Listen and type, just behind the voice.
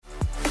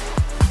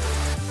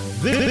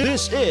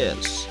This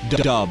is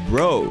The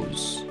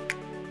Bros.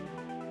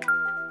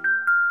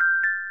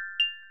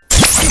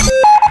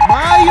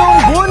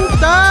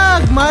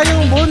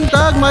 Mayong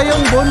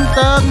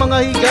buntag mga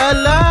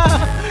higala.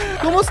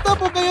 Kumusta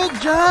po kayo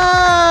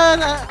dyan?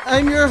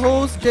 I'm your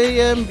host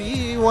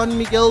JMB, Juan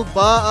Miguel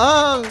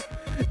Baang.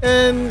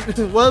 And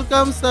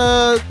welcome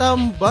sa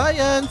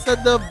Tambayan sa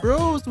The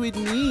Bros with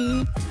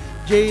me,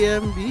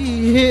 JMB.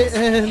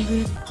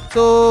 And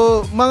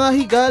so,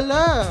 mga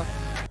higala,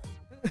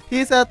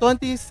 he's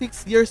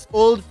 26 years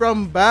old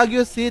from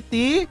Baguio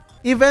City,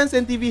 events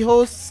and TV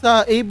host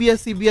sa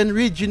ABS-CBN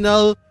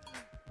Regional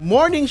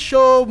Morning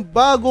Show,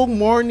 Bagong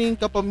Morning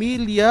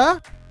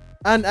Kapamilya,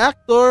 an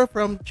actor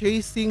from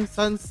Chasing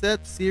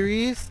Sunset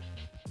series,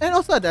 and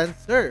also a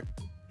dancer.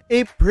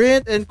 A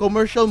print and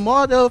commercial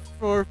model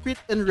for Fit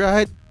and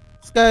Ride,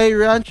 Sky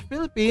Ranch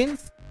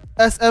Philippines,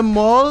 SM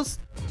Malls,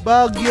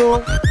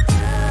 Baguio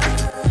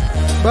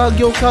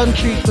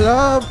Country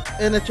Club,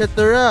 and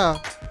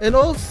etc. And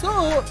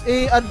also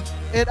an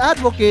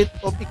advocate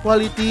of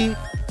equality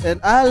and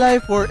ally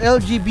for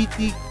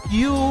LGBTQIA+,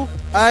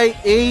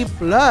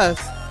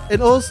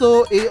 and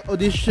also a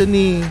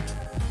auditionee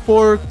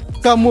for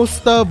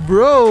Kamusta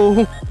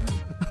Bro.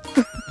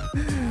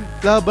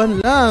 Laban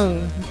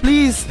lang.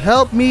 Please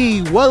help me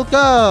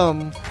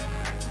welcome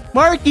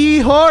Marky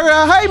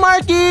Hora. Hi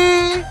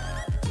Marky!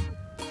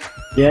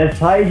 Yes,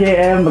 hi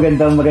JM.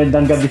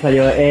 Magandang gabi sa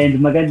iyo and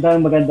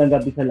magandang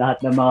gabi sa lahat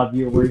ng mga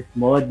viewers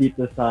mo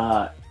dito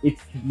sa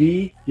It's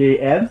Me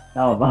JM.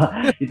 Tama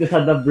ba? Dito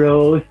sa The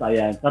Bros,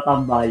 ayan, sa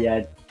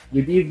Tambayan.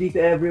 Good evening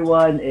to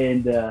everyone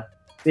and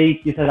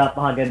thank you sa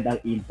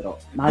napakagandang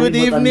intro. Good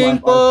evening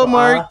po,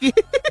 Marky.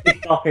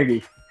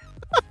 TikTokery.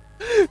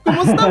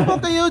 Kumusta po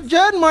kayo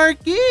dyan,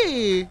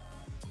 Marky?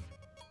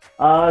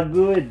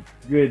 Good.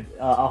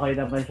 Okay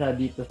naman siya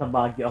dito sa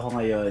Baguio ako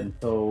ngayon.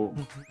 So,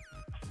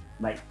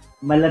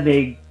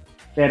 malamig,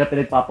 pero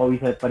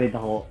pinagpapawisan pa rin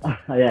ako.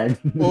 Ayan.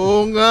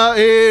 Oo nga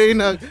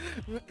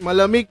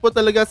malamig po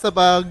talaga sa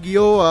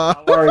Baguio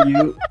How are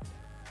you?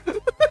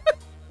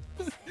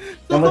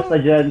 Kamusta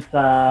dyan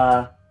sa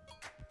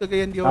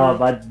Cagayan de Oro?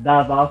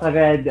 Davao,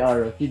 Cagayan de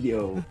Oro,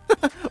 CDO.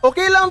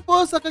 Okay lang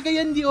po sa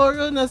Cagayan de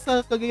Oro.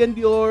 Nasa Cagayan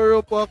de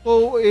Oro po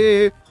ako.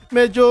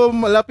 Medyo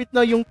malapit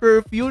na yung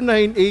curfew,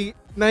 9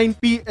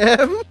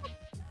 p.m.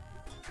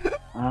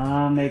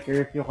 May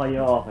curfew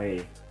kayo,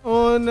 okay.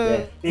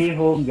 Yes, stay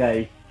home,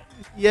 guys.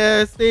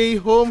 Yes,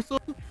 stay home. So,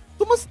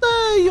 kumusta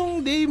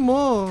yung day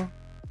mo?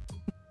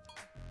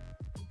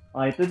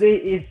 Okay,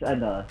 today is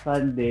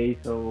Sunday,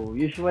 so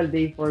usual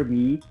day for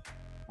me.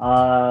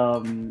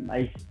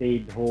 I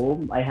stayed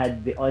home. I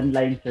had the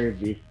online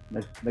service.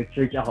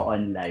 Nag-church ako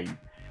online.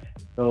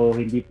 So,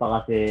 hindi pa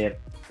kasi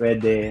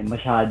pwede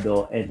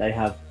masyado and I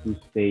have to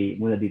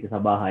stay muna dito sa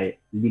bahay.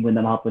 Hindi mo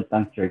na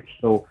makapunta ang church.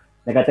 So,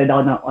 nag-attend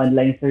ako ng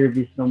online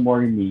service no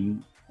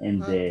morning and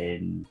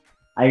then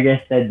I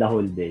rested the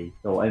whole day.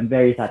 So, I'm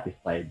very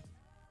satisfied.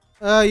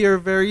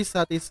 You're very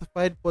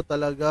satisfied po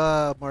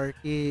talaga,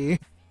 Marky.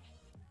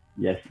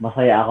 Yes,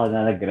 masaya ako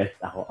na nag-rest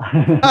ako.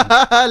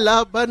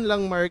 Laban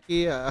lang,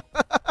 Marky.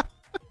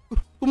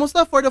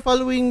 Kumusta for the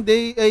following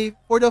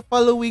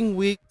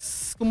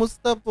weeks?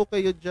 Kumusta po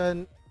kayo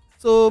dyan?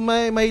 So,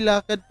 may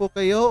lakad po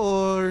kayo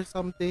or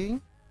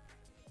something?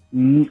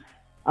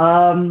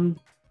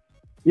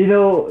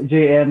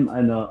 JM,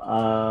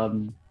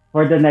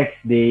 for the next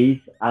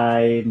days,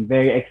 I'm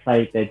very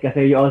excited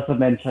kasi you also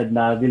mentioned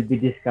na we'll be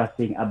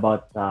discussing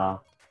about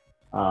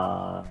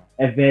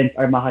events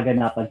or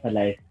makaganapan sa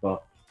life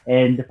ko.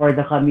 And for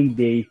the coming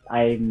days,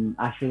 I'm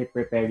actually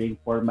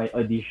preparing for my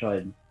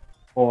audition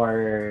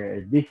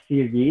for this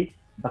series,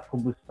 The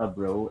Kumusta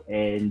Bro,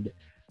 and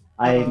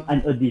I'm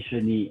an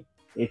auditionee.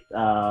 It's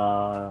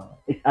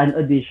an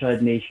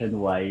audition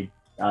nationwide.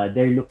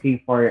 They're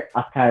looking for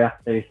a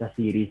character sa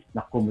series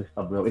na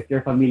Kumusta Bro. If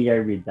you're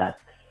familiar with that.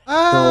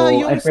 So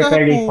I'm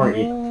preparing for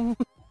it.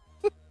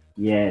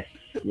 Yes,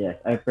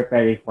 I'm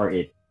preparing for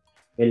it.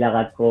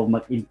 Kailangan ko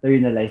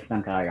mag-internalize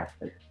ng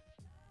character.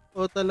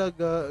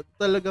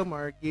 Talaga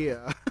Marky.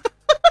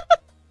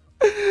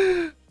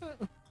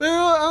 Pero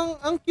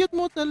ang cute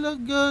mo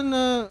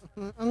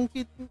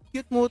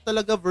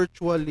talaga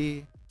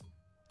virtually.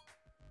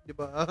 'Di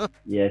ba?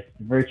 Yes,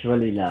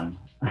 virtually lang.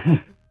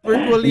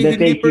 Virtually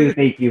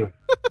thank you.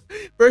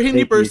 Pero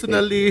hindi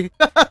personally.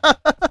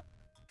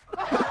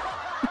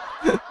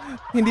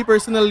 Hindi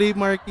personally,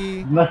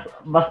 Marky. Mas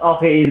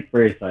okay in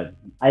person.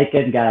 I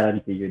can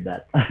guarantee you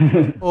that.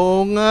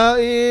 Oo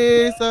nga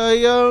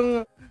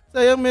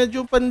sayang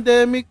medyo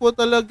pandemic po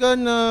talaga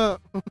na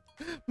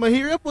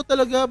mahirap po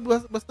talaga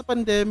basta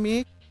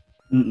pandemic.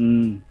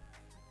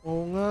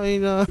 Oo nga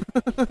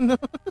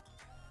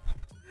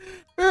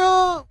Pero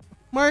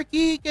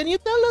Marky, can you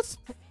tell us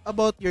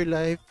about your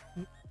life?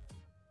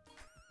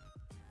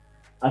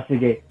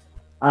 Sige.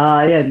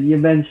 Yan, you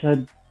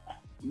mentioned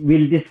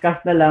we'll discuss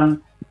na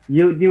lang.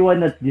 Do you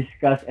wanna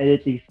discuss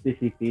anything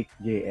specific,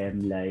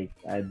 JM? Like,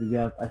 do you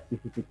have a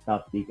specific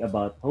topic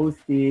about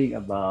hosting,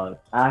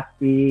 about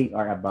acting,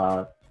 or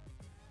about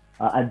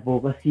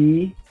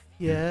advocacy?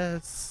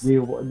 Yes.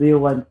 Do you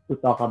want to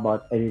talk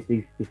about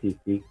anything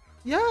specific?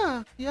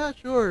 Yeah,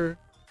 sure.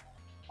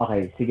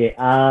 Okay, sige.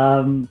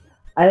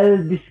 I'll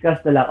discuss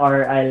na lang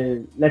or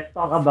let's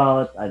talk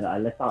about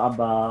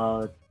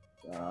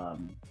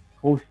um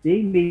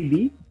hosting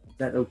maybe. Is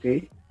that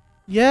okay?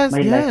 Yes,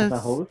 My life as a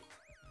yes. host.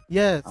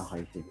 Yes.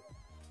 Okay, sige.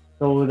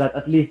 So that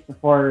at least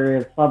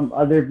for some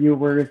other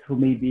viewers who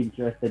may be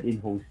interested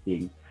in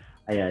hosting,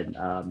 ayan,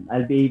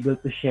 I'll be able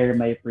to share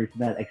my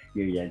personal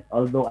experience.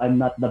 Although I'm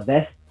not the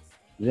best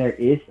there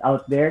is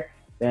out there,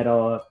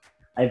 pero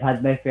I've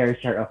had my fair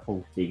share of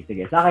hosting.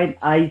 Sige, sa akin,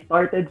 I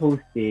started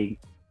hosting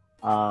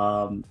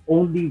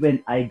only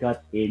when I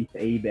got into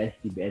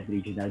ABS-CBN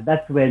Regional.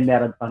 That's when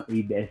meron pang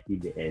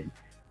ABS-CBN.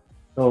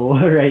 So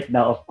right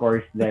now, of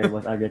course, there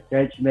was a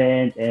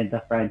retrenchment and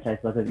the franchise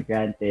wasn't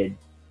granted.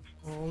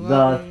 Oo nga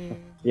Thus, eh.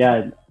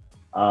 yan,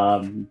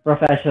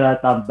 professional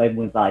tambay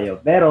muna tayo.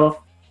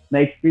 Pero,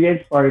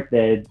 na-experience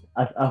started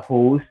as a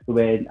host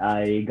when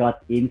I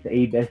got in sa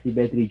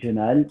ABS-CBN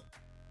Regional.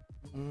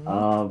 Mm.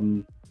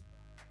 Um,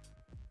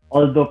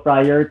 Although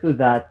prior to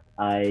that,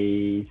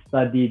 I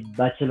studied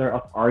Bachelor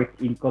of Arts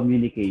in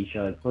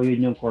Communication. So,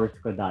 yun yung course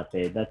ko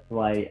dati. That's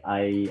why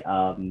I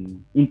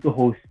into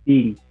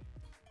hosting.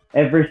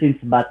 Ever since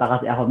bata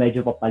kasi ako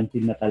medyo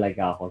papansin na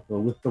talaga ako.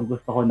 So,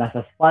 gustong-gusto ko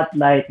nasa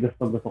spotlight,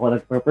 gustong-gusto ko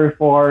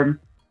nagpe-perform,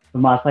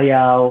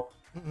 sumasayaw.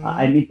 Mm.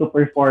 I'm into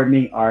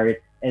performing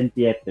arts and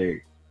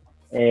theater.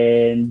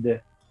 And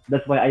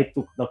that's why I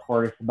took the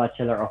course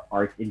Bachelor of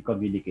Arts in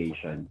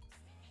Communication.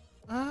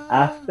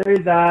 Ah. After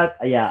that,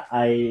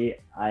 I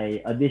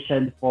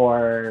auditioned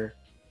for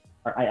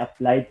or I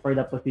applied for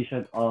the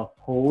position of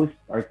host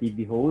or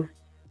TV host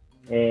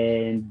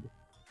and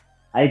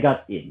I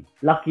got in.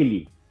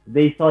 Luckily,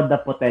 they saw the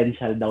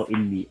potential daw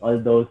in me.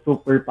 Although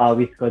super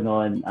pawis ko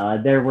noon,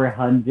 there were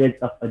hundreds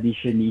of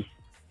auditionees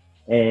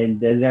and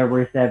there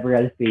were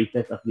several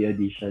phases of the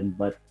audition.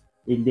 But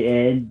in the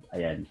end,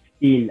 ayan,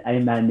 still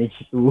I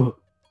managed to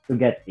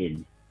get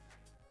in.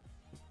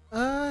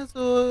 Ah,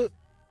 so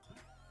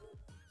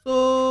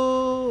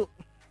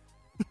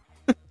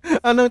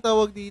anong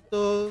tawag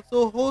dito?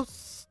 So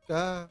host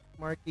ka,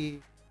 Marky.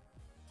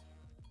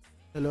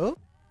 Hello?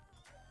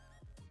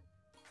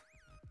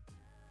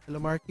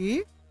 Hello,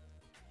 Marky?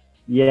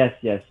 Yes,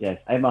 yes, yes.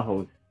 I'm a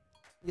host.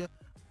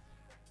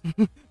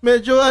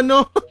 Medyo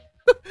ano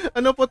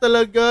po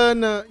talaga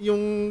na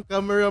yung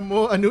camera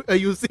mo,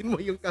 ayusin mo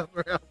yung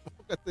camera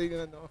mo kasi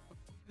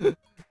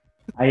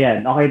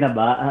Ayan, okay na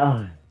ba?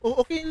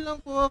 okay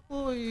lang po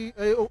ako eh.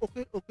 Ay,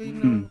 okay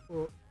na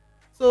po.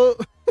 So,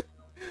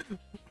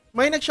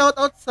 may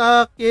nag-shoutout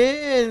sa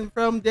akin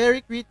from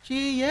Derek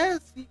Ritchie.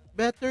 Yes,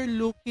 better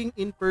looking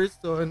in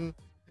person.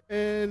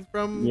 And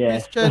from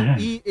Yes. Christian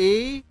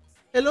EA.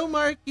 Hello,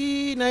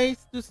 Marky.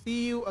 Nice to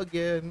see you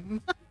again.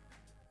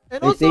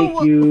 And Ay, also,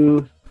 thank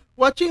you.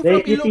 watching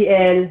from Thank you,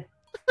 TL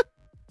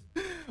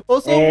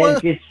also, and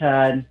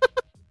Christian.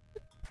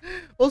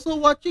 also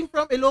watching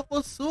from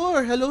Ilocos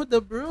Sur. Hello,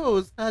 the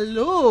bros.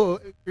 Hello,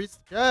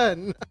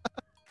 Christian.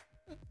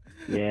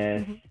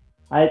 Yes.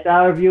 At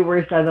our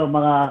viewers,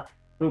 mga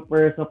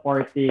super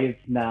supportive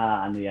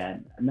na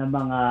na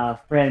mga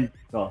friends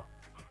ko.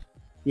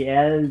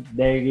 TL,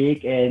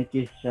 Derek, and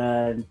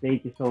Christian,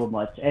 thank you so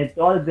much. And to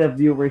all the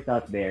viewers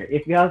out there,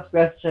 if you have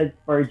questions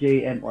for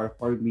JM or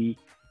for me,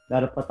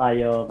 meron pa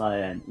tayo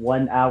 1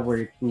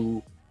 hour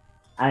to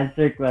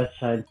answer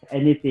questions,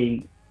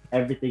 anything,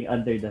 everything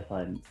under the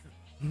sun.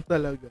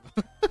 Talaga.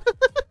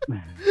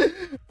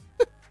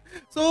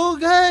 So,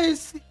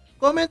 guys,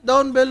 comment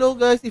down below,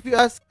 guys, if you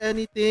ask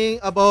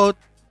anything about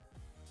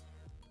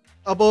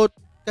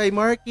kay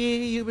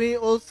Marky. You may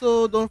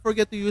also don't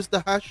forget to use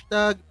the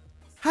hashtag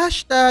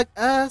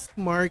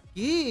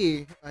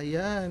AskMarky.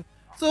 Ayan.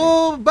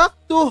 So, back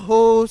to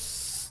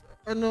host.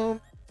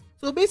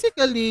 So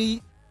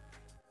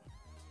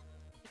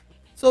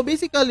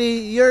basically,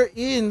 you're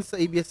in sa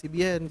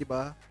ABS-CBN, di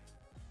ba?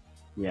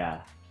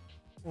 Yeah.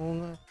 Oo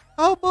nga.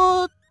 How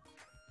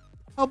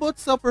about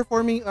sa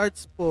performing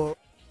arts po?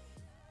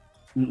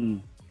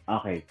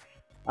 Okay.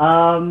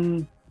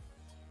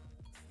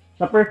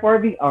 Sa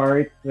performing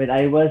arts, when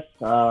I was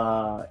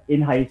in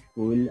high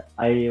school,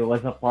 I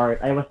was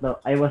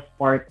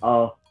part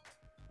of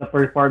the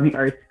performing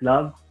arts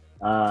club.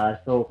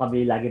 So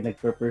kami lagi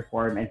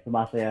nagpe-perform and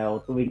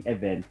sumasayaw tuwing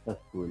events sa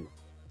school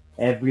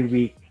every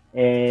week,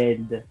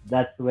 and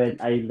that's when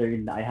I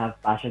learned that I have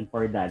passion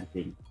for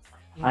dancing.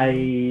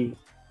 I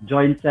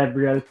joined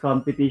several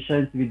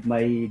competitions with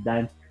my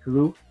dance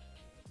crew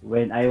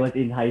when I was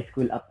in high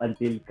school up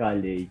until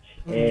college.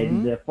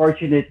 And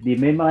fortunately,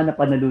 may mga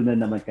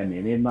napanalunan naman kami.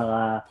 May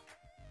mga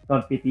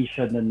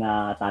competition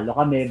na natalo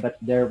kami,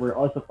 but there were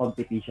also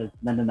competitions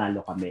na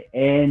nanalo kami.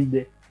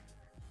 And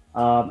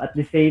at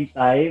the same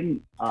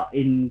time,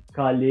 in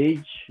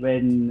college,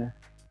 when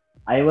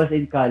I was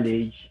in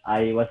college,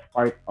 I was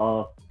part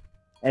of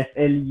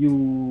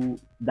SLU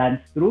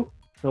Dance Troupe.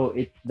 So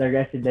it's the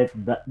resident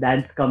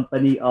dance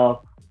company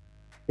of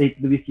St.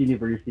 Louis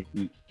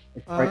University.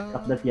 It's part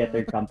of the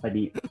theater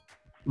company.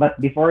 But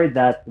before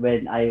that,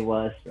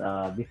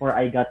 before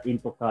I got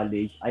into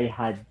college, I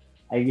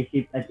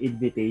received an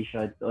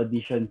invitation to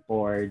audition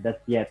for the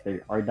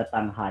theater or the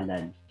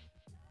Tanghalan.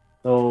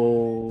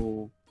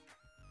 So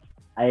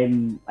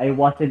I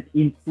wasn't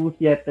into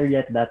theater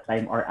yet that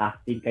time or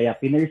acting, kaya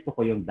pinursu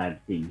ko yung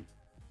dancing.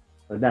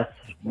 So that's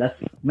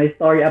my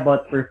story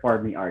about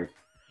performing arts.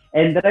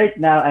 And right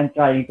now I'm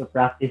trying to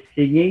practice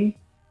singing.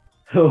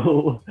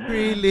 So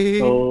Really?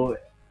 so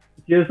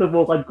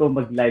sinusubukan ko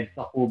mag-live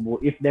sa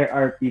Kumu. If there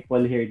are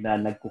people here na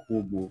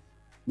nagkukumu,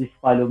 please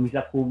follow me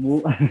sa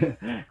Kumu.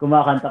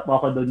 Kumakanta po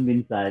ako doon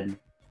minsan.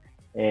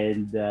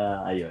 And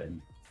ayun.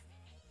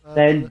 Uh,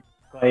 Send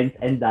coins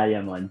and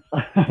diamonds.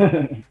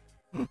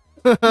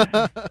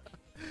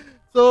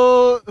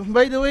 so,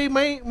 by the way,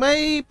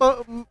 may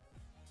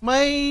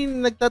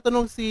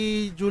nagtatanong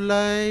si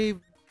July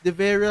De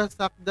Vera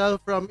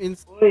Sakdal from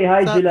Uy,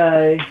 hi sa,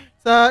 July.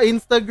 sa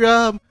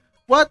Instagram.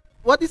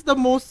 What is the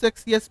most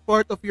sexiest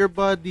part of your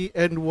body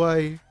and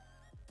why?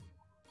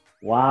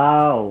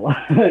 Wow.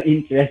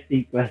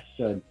 Interesting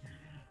question.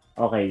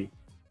 Okay.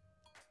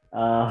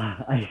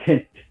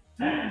 I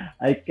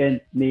I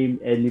can't name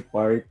any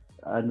part.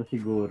 Ano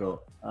siguro?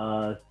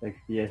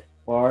 Sexiest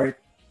part.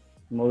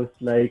 Most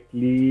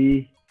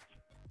likely,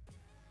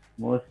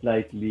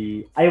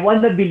 I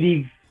wanna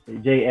believe,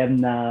 JM,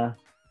 na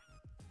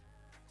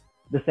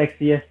the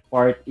sexiest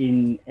part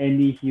in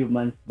any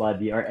human's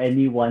body or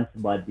anyone's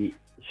body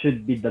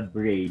should be the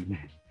brain.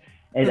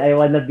 And I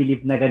wanna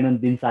believe na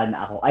ganun din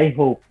sana ako. I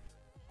hope.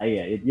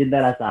 Ayun, yun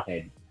na lang sa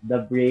akin.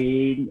 The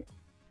brain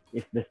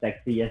is the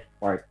sexiest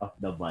part of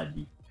the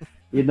body.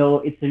 You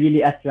know, it's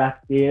really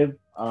attractive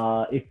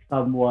if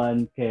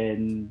someone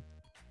can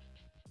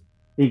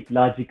think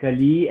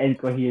logically and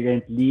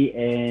coherently,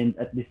 and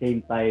at the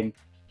same time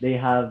they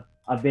have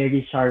a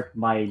very sharp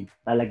mind.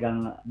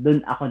 Talagang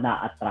dun ako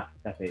na-attract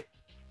kasi.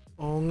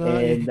 Oo nga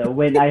eh. And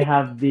when I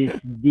have this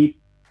deep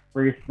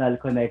personal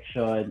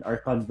connection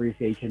or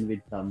conversation with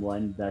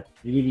someone, that's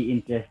really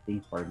interesting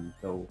for me.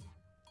 So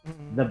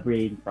the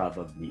brain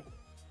probably.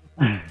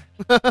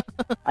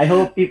 I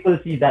hope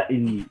people see that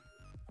in me.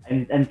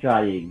 I'm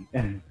trying.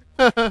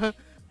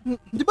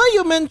 Di ba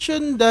you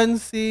mentioned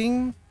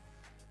dancing?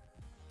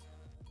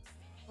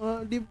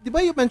 Di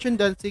ba you mentioned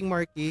dancing,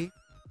 Marky?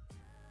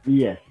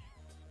 Yes.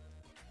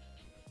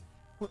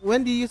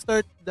 When did you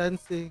start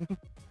dancing?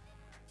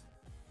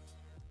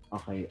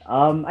 Okay.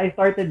 I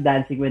started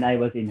dancing when I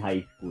was in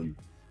high school.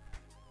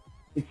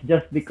 It's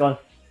just because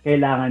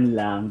kailangan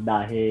lang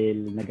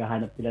dahil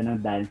naghahanap sila ng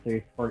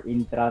dancers for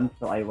intrams,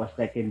 so I was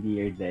second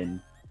year then.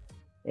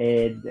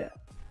 And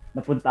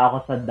napunta ako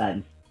sa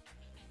dance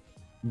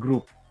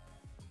group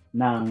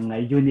ng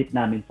unit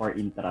namin for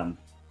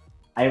intrams.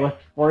 I was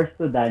forced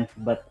to dance,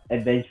 but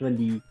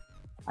eventually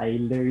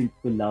I learned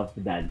to love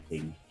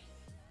dancing.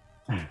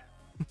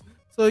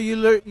 So you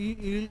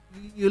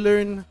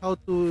learn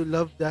how to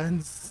love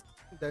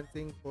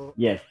dancing po.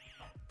 Yes.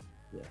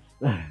 Yes.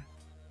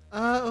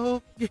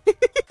 Okay.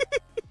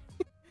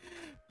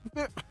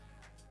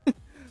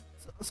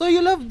 So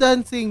you love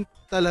dancing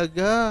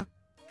talaga.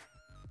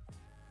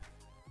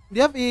 Do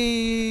you have a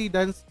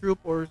dance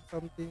troupe or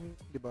something,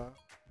 di ba?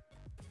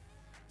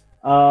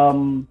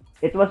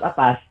 It was a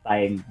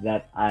pastime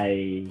that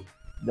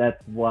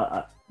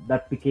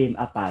became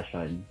a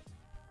passion.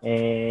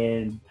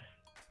 And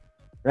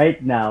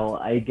right now,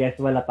 I guess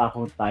wala pa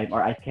akong time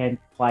or I can't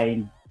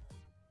find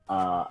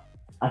a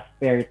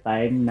spare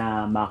time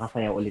na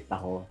makasaya ulit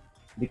ako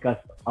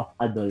because of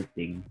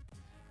adulting.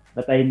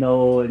 But I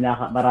know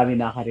marami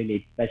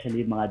nakaka-relate,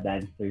 especially mga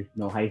dancers,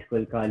 no, high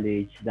school,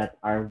 college that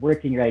are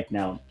working right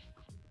now.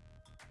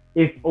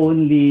 If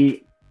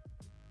only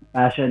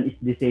passion is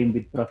the same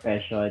with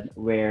profession,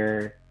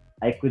 where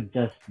I could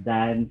just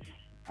dance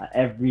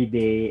every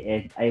day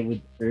and I would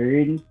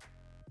earn,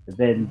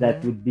 then that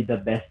Mhm. would be the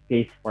best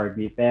case for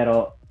me.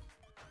 Pero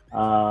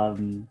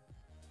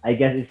I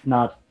guess it's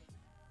not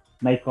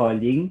my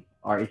calling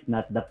or it's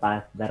not the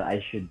path that I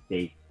should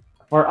take.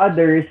 For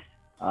others,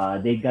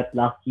 they got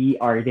lucky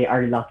or they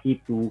are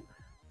lucky to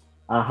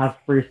have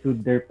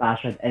pursued their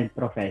passion and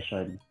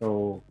profession.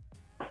 So,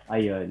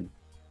 ayun.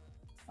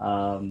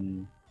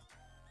 Um,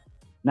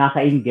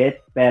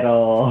 Nakainggit,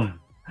 pero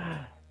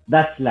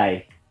that's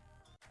life.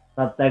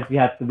 Sometimes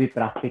you have to be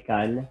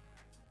practical.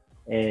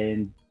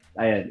 And,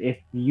 ayun,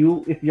 if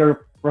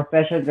your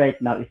profession right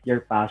now is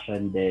your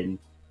passion, then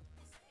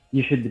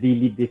you should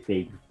really be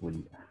thankful.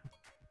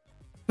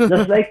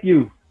 Just like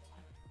you're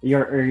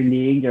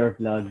earning, you're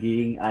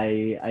vlogging.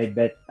 I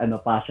bet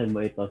passion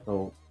mo ito.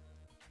 So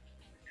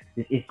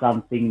this is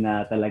something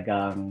na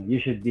talagang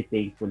you should be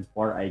thankful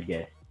for, I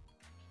guess.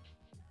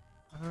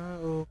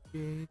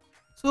 Okay.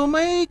 So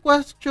may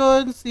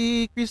question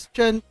si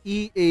Christian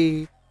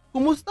EA.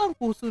 Kumusta ang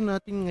puso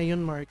natin ngayon,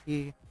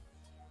 Marky?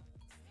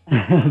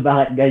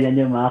 Bakit ganyan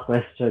yung mga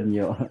question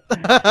nyo?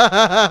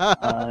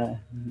 Uh,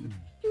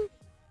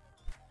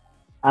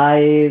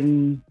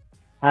 I'm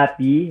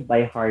happy.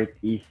 My heart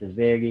is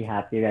very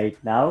happy right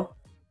now.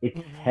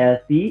 It's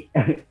healthy.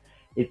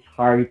 It's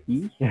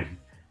hearty.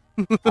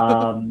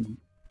 um,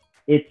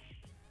 it's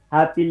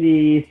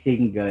happily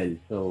single.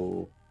 So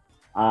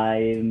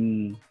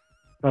I'm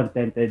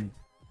contented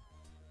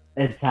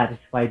and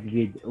satisfied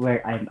with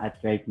where I'm at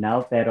right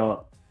now.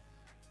 Pero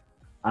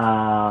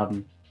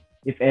um,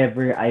 if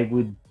ever I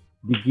would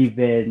be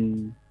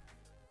given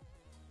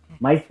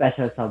my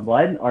special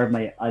someone or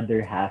my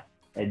other half,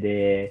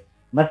 edi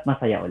mas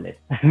masaya ulit.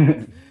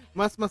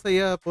 Mas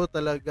masaya po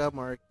talaga,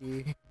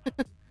 Marky.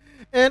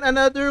 And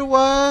another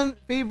one,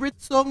 favorite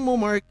song mo,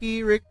 Marky,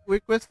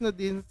 request na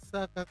din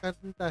sa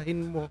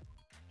kakantahin mo.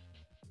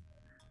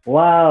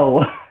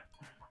 Wow!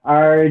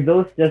 Are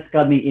those just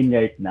coming in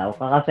right now?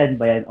 Kakasend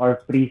ba yan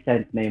or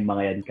pre-sent na yung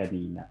mga yan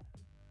kanina?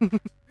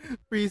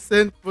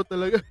 Present po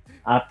talaga.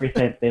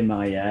 Present na yung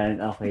mga yan.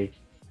 Okay.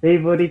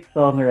 Favorite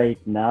song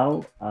right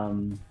now?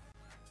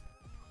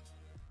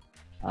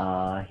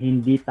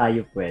 Hindi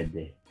Tayo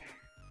Pwede.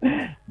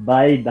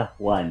 By The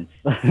Ones.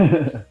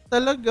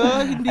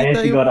 Talaga, hindi Ayun,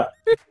 tayo...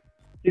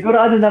 siguro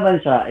ano naman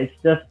siya, it's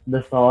just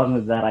the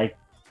song that I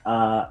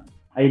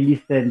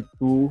listened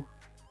to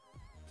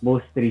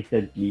most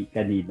recently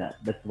kanina.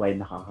 That's why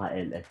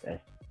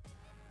nakaka-LSS.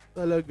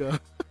 Talaga.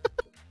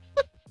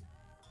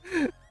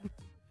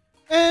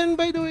 And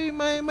by the way,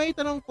 may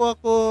tanong po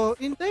ako,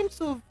 in times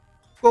of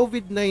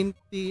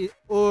COVID-19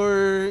 or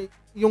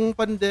yung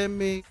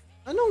pandemic,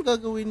 anong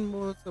gagawin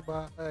mo sa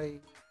bahay?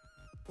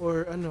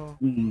 Or ano?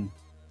 Mm.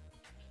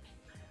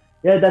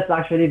 Yeah, that's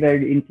actually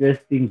very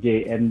interesting,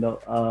 JM.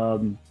 No?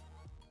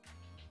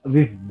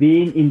 We've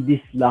been in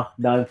this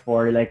lockdown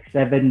for like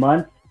 7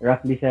 months,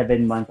 roughly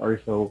 7 months or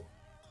so.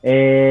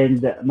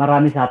 And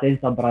marami sa atin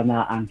sobra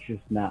na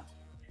anxious na.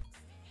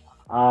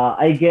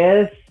 I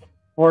guess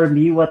for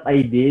me, what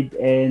I did,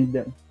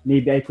 and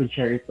maybe I could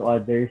share it to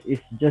others,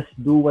 is just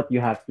do what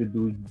you have to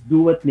do.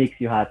 Do what makes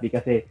you happy.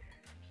 Kasi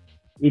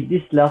in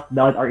this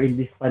lockdown or in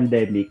this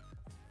pandemic,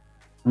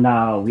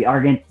 now we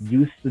aren't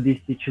used to this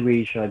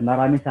situation.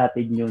 Marami sa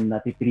atin yung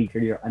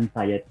nati-trigger your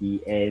anxiety,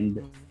 and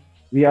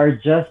we are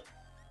just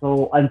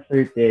so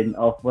uncertain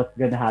of what's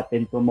gonna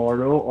happen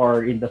tomorrow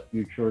or in the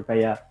future.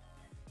 Kaya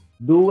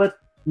do what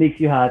makes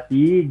you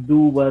happy.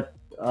 Do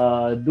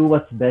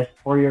what's best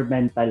for your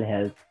mental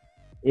health.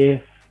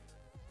 If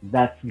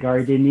that's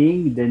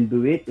gardening, then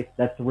do it. If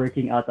that's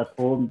working out at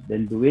home,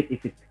 then do it.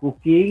 If it's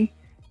cooking,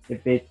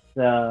 if it's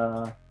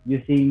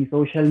using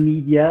social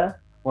media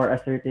for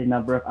a certain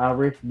number of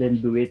hours, then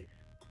do it.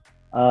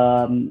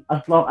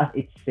 As long as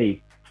it's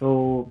safe.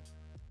 So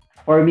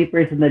for me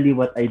personally,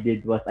 what I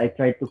did was I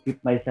tried to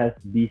keep myself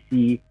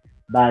busy,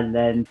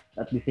 balanced.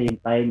 At the same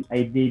time,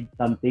 I did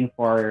something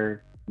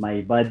for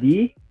my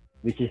body,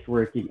 which is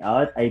working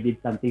out. I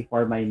did something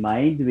for my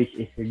mind, which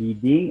is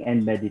reading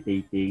and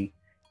meditating.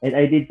 And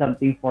I did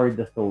something for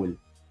the soul,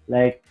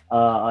 like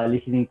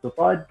listening to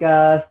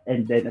podcasts,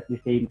 and then at the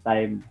same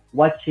time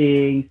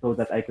watching so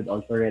that I could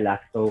also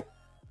relax. So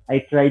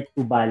I tried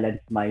to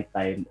balance my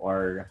time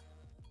or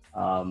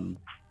um,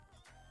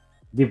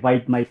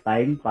 divide my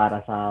time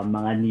para sa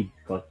mga needs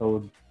ko.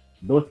 So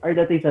those are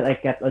the things that I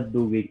kept on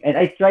doing. And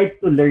I tried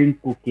to learn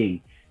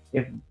cooking.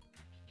 If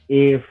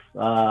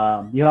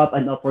you have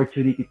an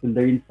opportunity to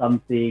learn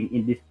something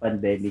in this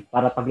pandemic,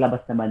 para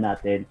paglabas naman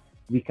natin,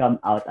 we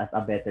come out as a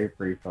better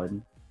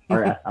person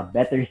or as a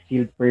better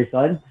skilled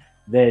person,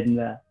 then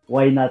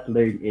why not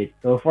learn it?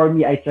 So for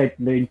me, I tried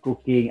to learn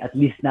cooking. At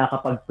least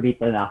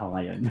nakakapag-prito na ako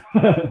ngayon.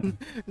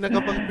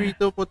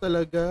 Nakapag-prito po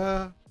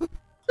talaga.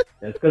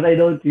 Yes, because I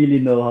don't really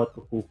know how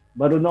to cook.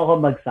 Marunong ako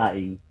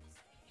magsaing.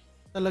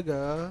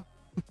 Talaga?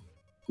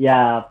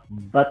 Yeah,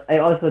 but I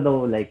also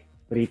know like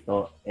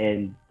prito,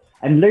 and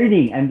I'm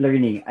learning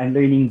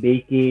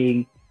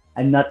baking.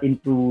 I'm not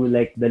into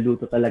like the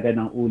luto talaga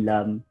ng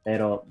ulam,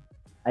 pero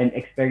I'm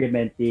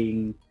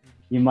experimenting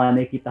yung mga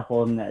nakikita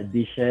kong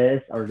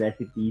dishes or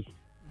recipes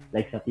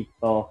like sa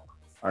TikTok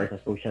or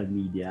sa social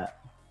media.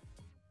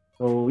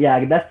 So yeah,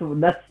 that's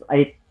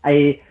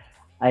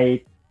I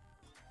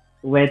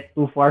went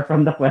too far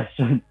from the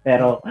question.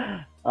 Pero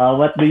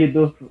what do you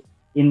do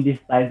in these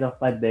times of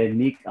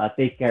pandemic?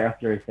 Take care of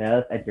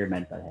yourself and your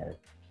mental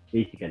health,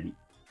 basically.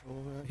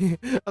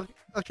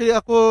 Actually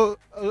ako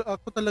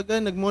talaga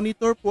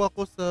nag-monitor po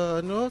ako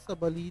sa sa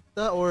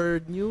balita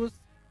or news,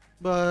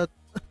 but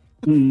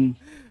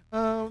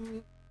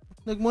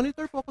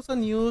nag-monitor po ako sa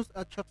news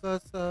at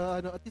saka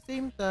sa at the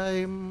same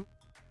time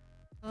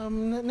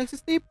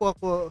nagsistay po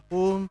ako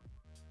home.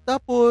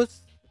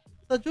 Tapos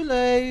sa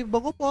July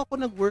bago po ako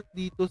nag-work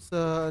dito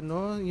sa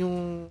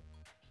yung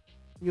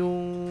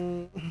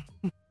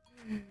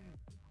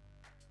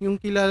yung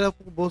kilala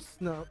ko boss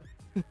na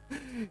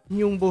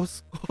yung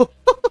boss ko.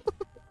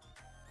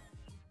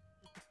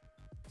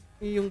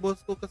 Yung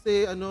boss ko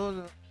kasi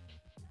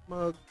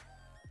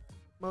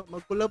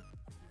mag-collab.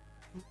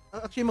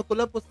 Actually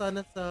mag-collab po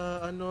sana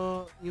sa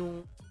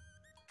yung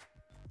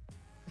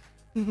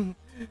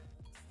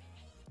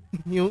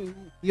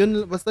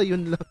yun basta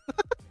yun lang.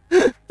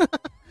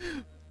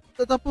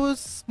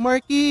 Tapos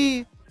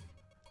Marky,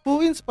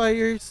 who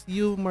inspires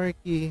you,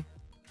 Marky?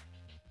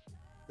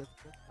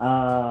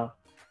 A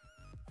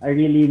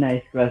really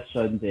nice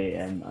question,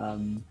 JM.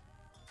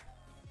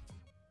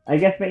 I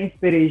guess my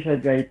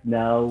inspiration right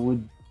now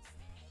would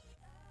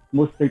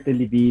most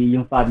certainly be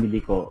yung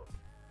family ko.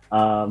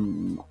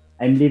 I'm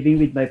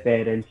living with my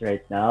parents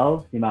right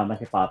now, si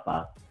mama, si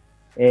papa.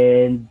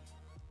 And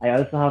I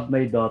also have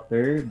my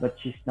daughter, but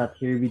she's not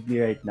here with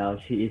me right now.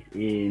 She is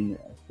in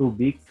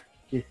Subic.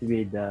 She's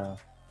with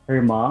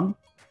her mom.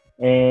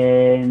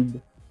 And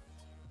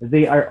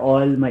they are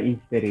all my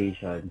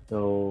inspiration.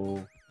 So,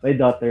 my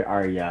daughter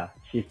Arya,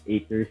 she's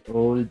 8 years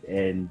old,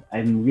 and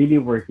I'm really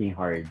working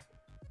hard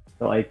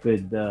so I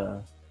could,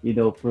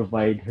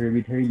 provide her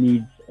with her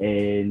needs,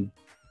 and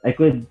I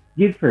could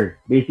give her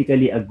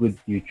basically a good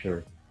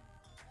future.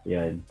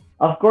 Yan.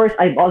 Of course,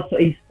 I'm also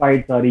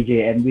inspired, sorry,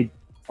 JM, with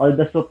all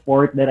the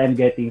support that I'm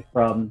getting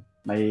from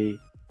the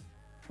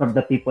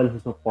people who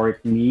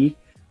support me,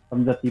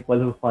 from the people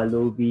who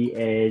follow me,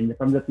 and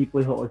from the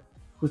people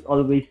who's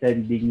always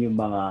sending yung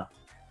mga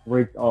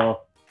words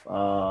of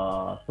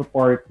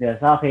support nila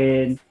sa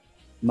akin,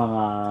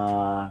 mga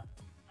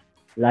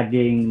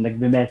laging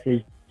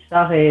nagme-message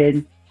sa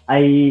akin.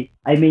 I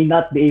may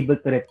not be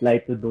able to reply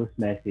to those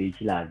message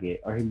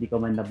lagi, or hindi ko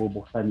man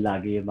nabubuksan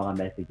lagi yung mga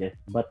messages,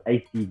 but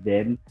I see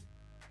them,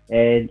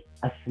 and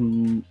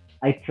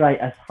I try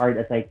as hard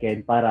as I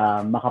can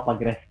para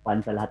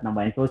makapag-respond sa lahat ng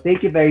mga. So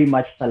thank you very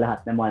much sa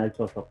lahat ng mga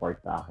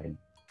nagso-support sa akin.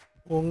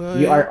 Oo nga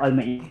You eh. are all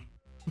my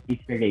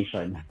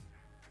inspiration.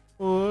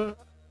 Oo.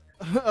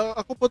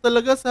 Ako po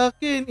talaga sa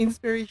akin,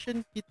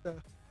 inspiration kita.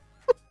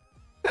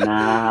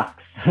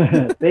 Nax.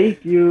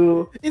 Thank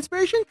you.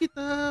 Inspiration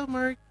kita,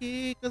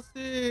 Marky,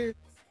 kasi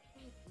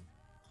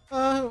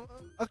ah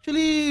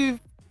actually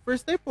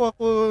first time po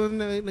ako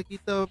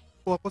nakita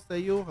po ako sa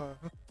iyo ha.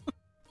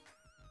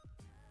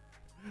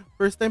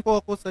 First time po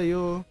ako sa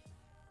iyo.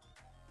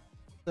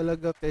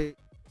 Talaga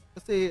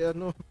kasi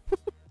ano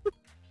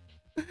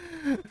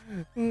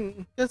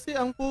kasi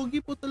ang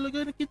pogi po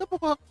talaga nakita po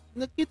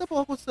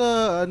ako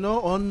sa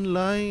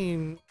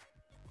online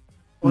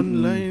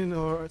Mm-mm.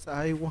 or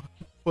sa I want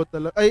po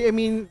talaga. I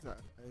mean sa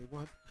I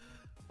want.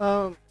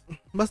 Um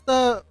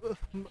basta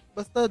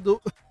basta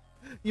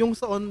yung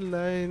sa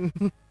online.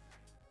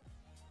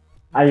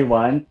 I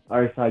want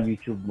or sa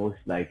YouTube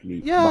most likely.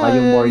 Baka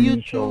yung Yeah,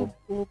 morning show.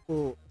 YouTube.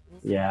 Opo.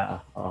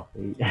 Yeah,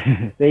 okay.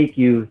 Thank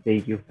you.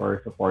 Thank you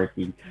for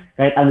supporting.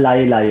 Kahit ang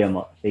layo-layo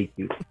mo. Thank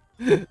you.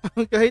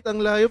 Kahit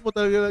ang layo po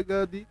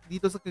talaga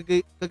dito sa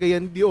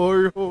Cagayan de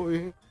Oro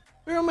eh.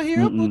 Pero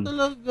mahirap po Mm-mm.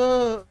 talaga.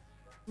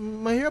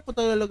 Mahirap po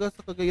talaga sa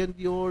Cagayan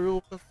de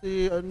Oro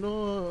kasi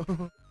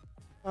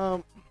um,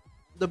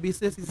 the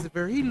business is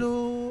very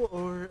low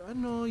or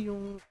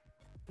anong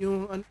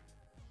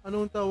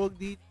tawag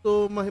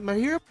dito,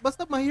 mahirap,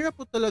 basta mahirap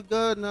po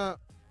talaga na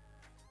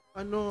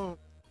ano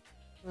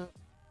uh,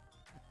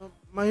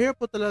 mahirap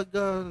po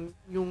talaga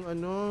yung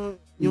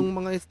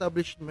mga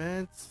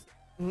establishments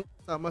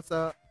sama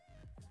sa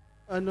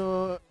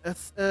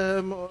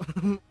SM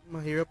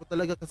mahirap po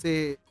talaga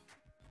kasi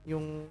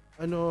yung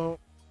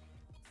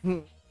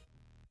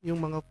yung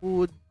mga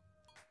food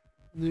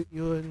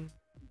yun.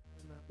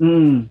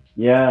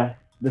 Yeah.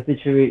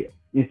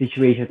 Yung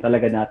situation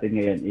talaga natin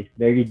ngayon is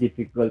very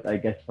difficult, I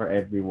guess, for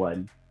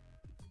everyone.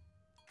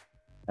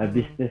 Mm,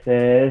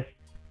 Businesses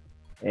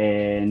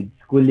and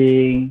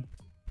schooling.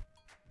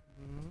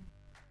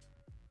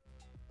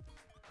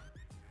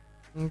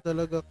 mm,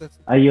 talaga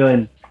kasi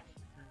Ayun.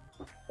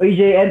 Oy,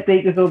 JN,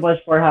 thank you so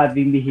much for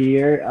having me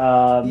here.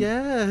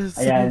 yes.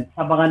 Ayan,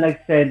 sa mga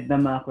nag-send na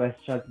mga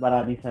questions,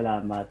 maraming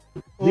salamat.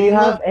 Do Oo you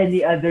nga. have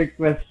any other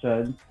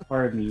questions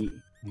for me?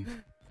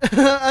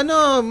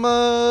 ano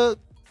mag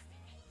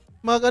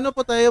ano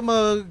po tayo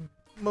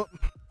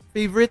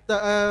favorite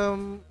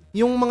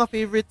yung mga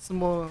favorites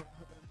mo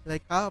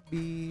like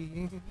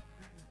hobby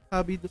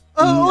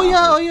oh Okay.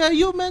 yeah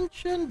you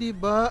mentioned di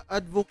ba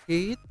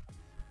advocate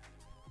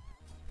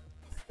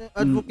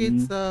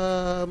Mm-mm. sa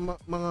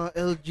mga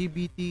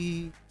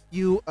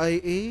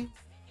LGBTQIA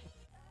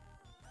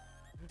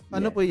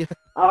ano Yes. po yan.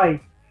 Okay.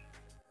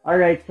 All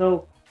right.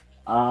 So,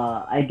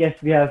 I guess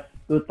we have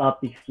two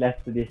topics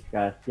left to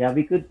discuss. Yeah,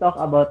 we could talk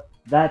about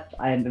that.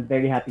 I'm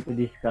very happy to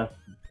discuss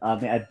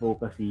my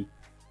advocacy,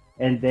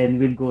 and then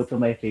we'll go to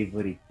my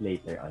favorites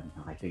later on.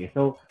 Okay, sige.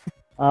 So,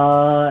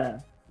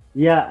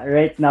 yeah,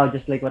 right now,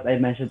 just like what I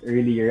mentioned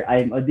earlier,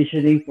 I'm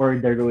auditioning for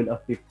the role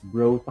of Fifth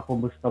Bro sa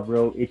Kumusta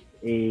Bro. It's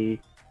a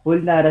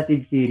full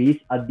narrative series,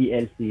 a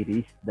BL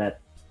series that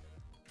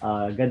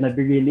gonna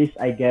be released,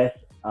 I guess,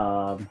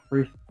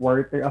 first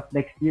quarter of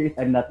next year, if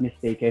I'm not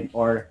mistaken,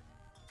 or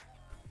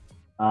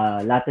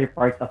latter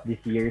part of this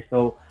year.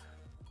 So,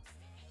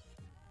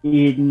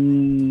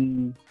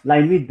 in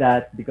line with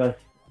that, because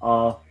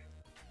of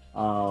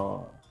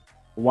uh,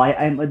 why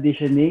I'm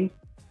auditioning,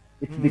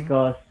 it's Mhm.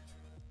 because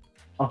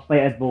of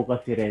my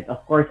advocacy rin.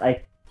 Of course,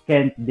 I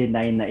can't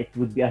deny na it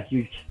would be a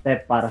huge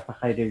step para sa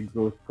career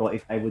growth ko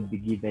if I would be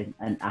given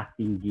an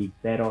acting gig.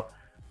 Pero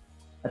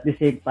at the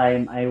same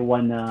time, I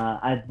wanna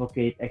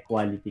advocate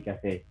equality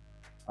kasi.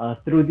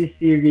 Through this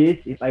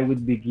series, if I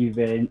would be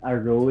given a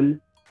role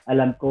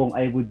alam kong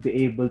I would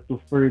be able to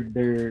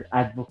further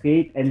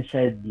advocate and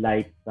shed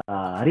light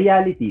sa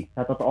reality,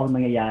 sa totoong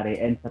nangyayari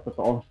and sa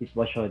totoong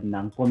sitwasyon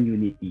ng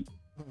community.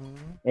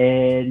 Mhm.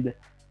 And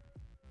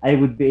I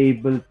would be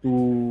able to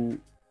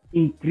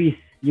increase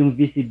yung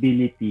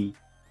visibility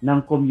ng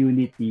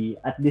community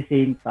at the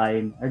same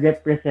time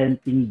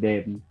representing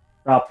them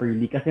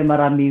properly kasi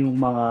marami yung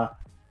mga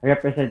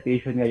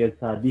representation ngayon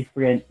sa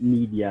different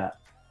media,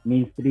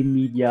 mainstream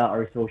media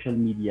or social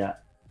media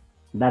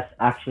that's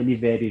actually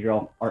very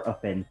wrong or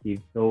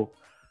offensive. So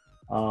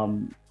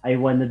I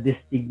wanna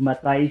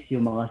destigmatize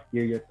yung mga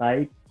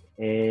stereotypes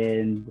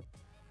and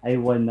I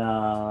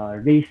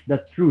wanna raise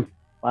the truth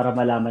para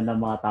malaman ng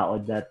mga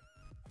tao that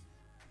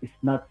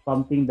it's not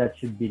something that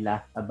should be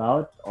laughed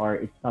about or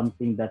it's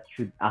something that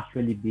should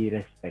actually be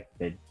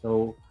respected.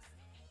 So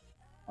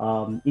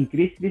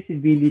increase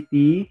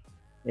visibility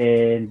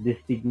and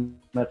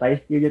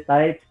destigmatize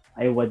stereotypes.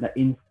 I wanna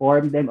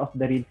inform them of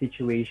the real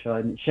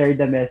situation, share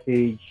the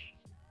message,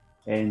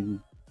 and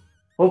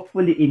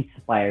hopefully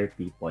inspire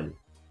people.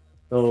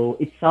 So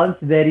it sounds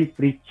very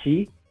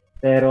preachy,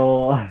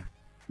 pero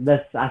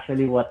that's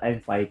actually what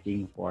I'm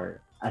fighting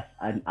for as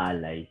an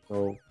ally.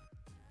 So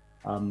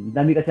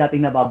dami kasi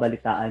ating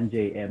nababalitaan,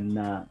 JM,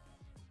 na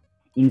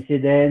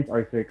incidents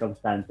or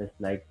circumstances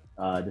like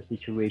the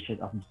situation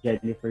of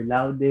Jennifer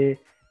Laude,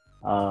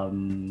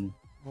 um,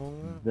 Oo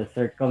nga. the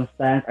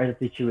circumstance or the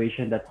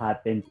situation that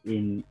happened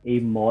in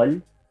a mall,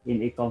 in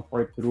a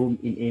comfort room,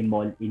 in a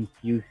mall in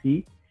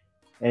QC,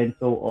 and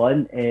so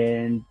on.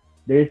 And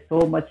there's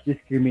so much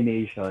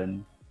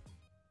discrimination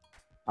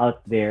out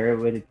there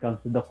when it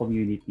comes to the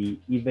community,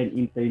 even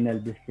internal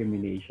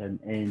discrimination.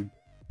 And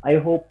I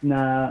hope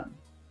na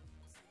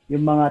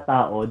yung mga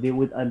tao, they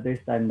would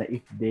understand na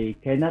if they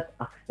cannot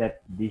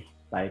accept this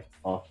type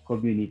of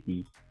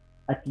community,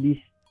 at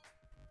least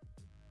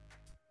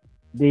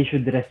they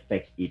should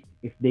respect it.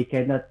 If they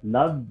cannot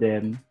love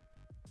them,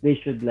 they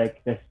should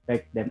like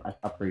respect them as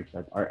a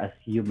person or as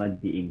human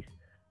beings.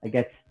 I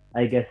guess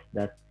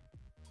that's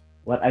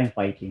what I'm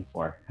fighting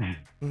for.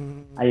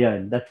 Mhm. Ayun,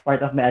 that's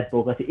part of my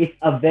advocacy. It's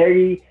a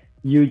very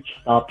huge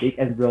topic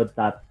and broad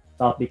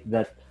topic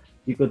that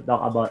we could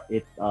talk about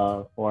it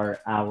for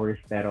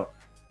hours, pero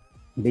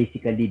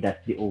basically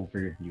that's the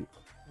overview.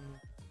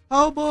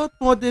 How about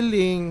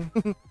modeling?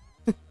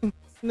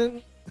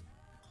 Nan-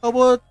 How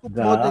about The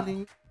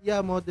modeling?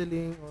 Yeah,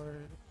 modeling or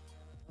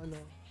ano.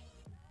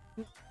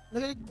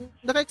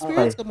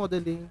 Naka-experience okay. ka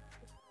modeling?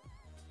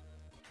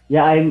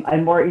 Yeah,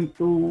 I'm more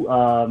into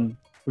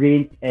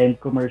print and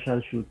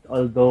commercial shoots.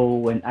 Although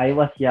when I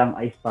was young,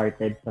 I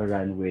started sa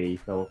runway.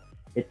 So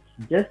it's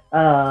just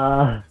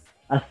a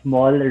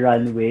small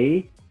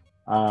runway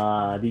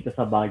dito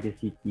sa Baguio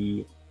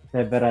City.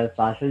 Several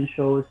fashion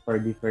shows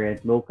for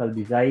different local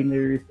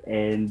designers,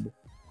 and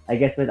I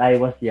guess when I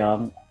was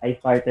young, I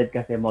started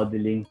kasi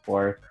modeling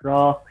for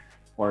Crocs,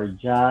 for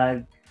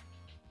Jag,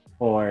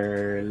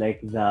 for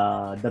like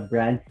the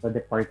brands sa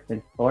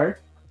department store,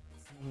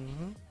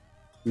 Mhm.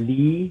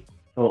 Lee,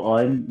 so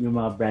on,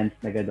 yung mga brands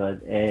na gano'n.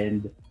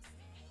 And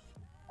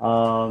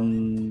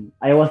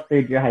I was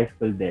third year high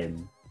school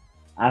then.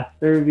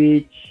 After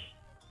which,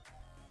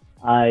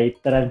 I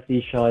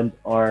transitioned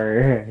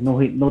or no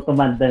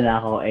tumanda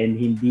na ako and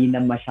hindi na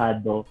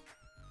masyado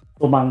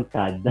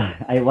tumangkad.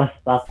 I was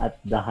stuck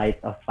at the height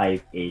of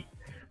 5'8".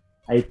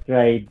 I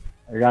tried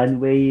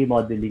runway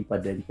modeling pa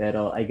din,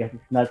 pero I guess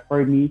it's not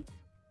for me.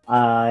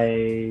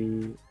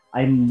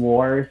 I'm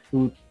more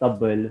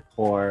suitable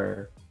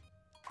for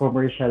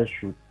commercial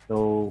shoots.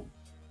 So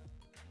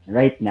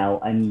right now,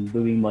 I'm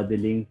doing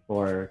modeling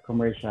for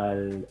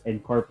commercial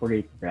and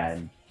corporate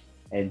brands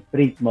and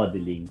print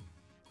modeling.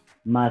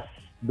 Mas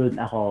dun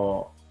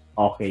ako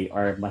okay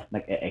or mas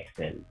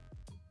nag-excel.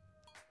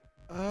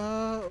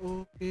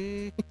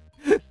 Okay.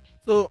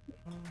 So,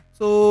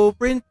 so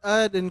print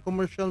ad and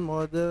commercial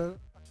model,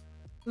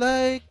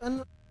 like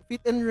ano,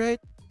 fit and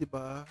right, 'di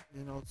ba?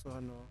 And also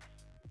ano.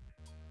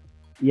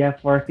 Yeah,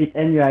 for Fit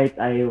and Right,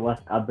 I was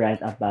a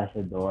brand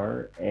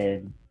ambassador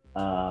and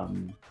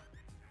um,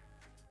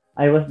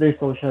 I was their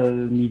social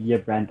media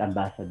brand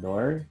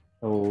ambassador.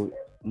 So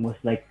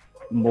most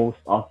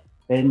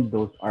often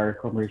those are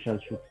commercial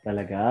shoots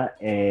talaga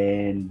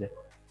and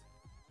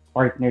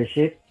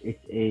partnership. It's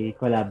a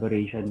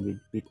collaboration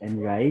with Fit and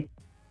Right.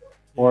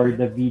 For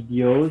Yeah. the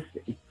videos,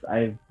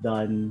 I've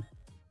done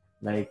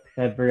like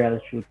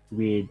several shoots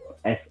with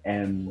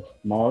SM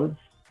malls.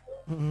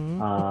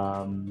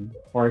 Mhm.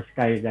 For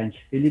Sky Ranch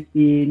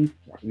Philippines,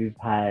 we've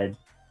had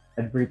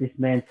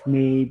advertisements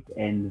made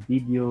and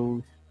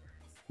videos,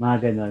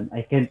 mga ganon.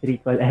 I can't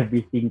recall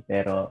everything,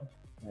 pero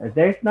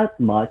there's not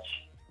much,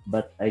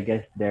 but I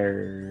guess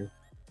there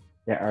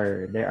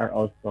are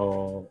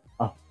also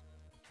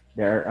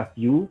there are a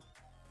few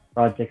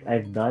projects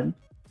I've done,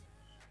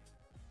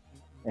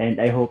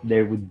 and I hope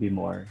there would be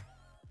more.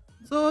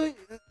 So,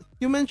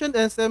 you mentioned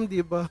SM,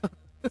 'di ba?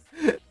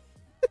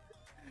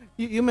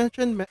 You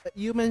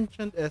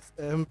mentioned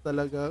SM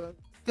talaga.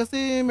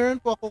 Kasi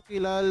meron po ako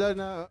kilala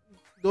na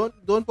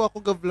doon po ako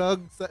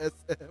ga-vlog sa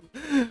SM.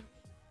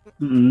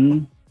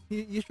 Mm-mm.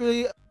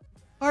 Usually,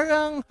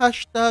 parang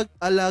hashtag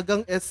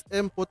alagang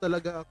SM po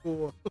talaga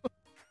ako.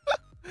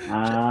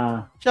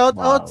 Ah, Shout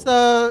out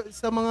wow.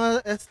 sa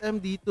mga SM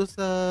dito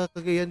sa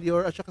Cagayan de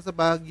Oro at saka sa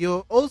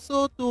Baguio.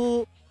 Also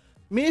to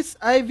Miss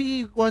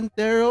Ivy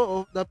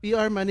Quantero of the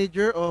PR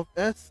manager of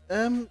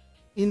SM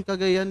in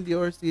Cagayan de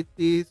Oro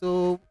City.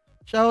 So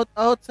shout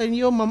out sa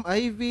inyo Ma'am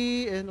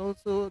Ivy and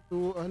also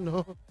to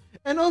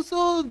and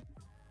also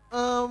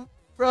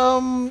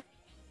from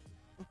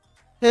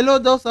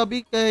hello daw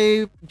sabi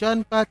kay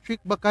John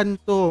Patrick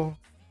Bacanto.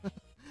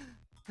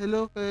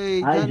 Hello kay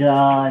Hi, John.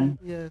 John.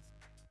 Yes.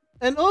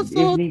 And Good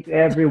also evening to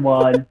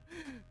everyone.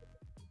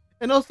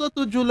 And also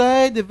to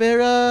July, De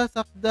Vera,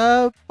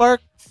 Sakda, Hi,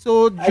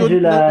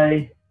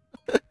 July.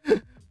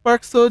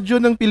 Park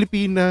Sojun ng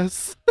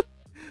Pilipinas.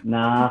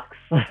 Nax.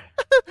 Pa-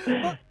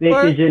 Thank you,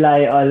 Park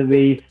July,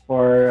 always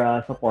for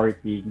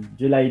supporting.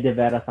 July de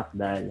Vera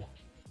Sakdal.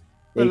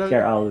 Take talaga.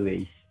 care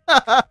always.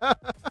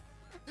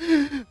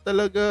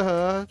 Talaga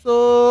ha.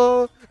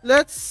 So,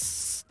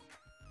 let's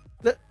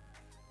let,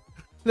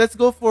 let's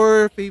go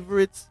for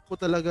favorites po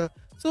talaga.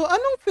 So,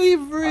 anong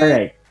favorite?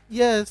 Alright.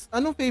 Yes,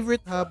 anong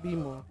favorite hobby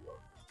mo?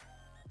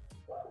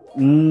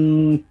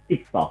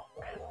 TikTok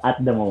at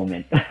the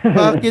moment.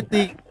 Bakit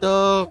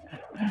TikTok?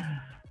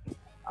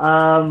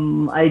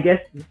 I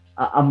guess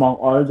among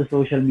all the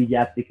social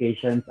media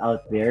applications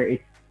out there,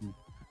 it's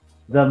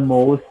the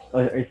most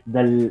or it's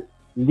the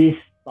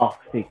least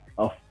toxic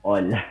of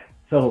all.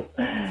 So,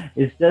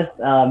 it's just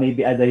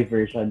maybe a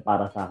diversion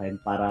para sa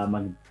akin para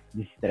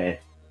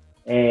mag-distress.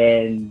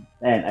 And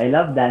I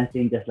love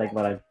dancing just like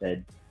what I've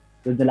said.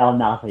 Doon na lang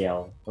ako nakasayaw.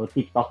 So,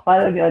 TikTok.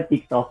 Follow me on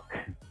TikTok.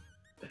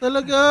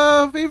 Talaga,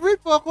 favorite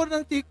po ako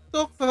ng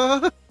TikTok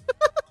ha.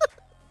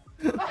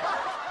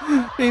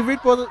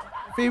 favorite po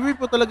favorite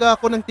po talaga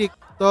ako ng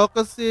TikTok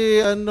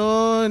kasi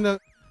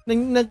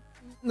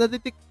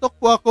nag-TikTok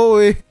po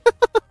ako eh.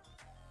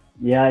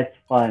 Yeah, it's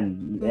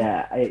fun.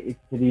 Yeah, it's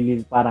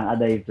really parang a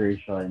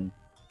diversion.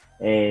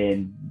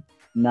 And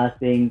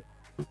nothing,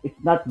 it's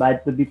not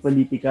bad to be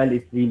political.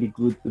 It's really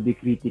good to be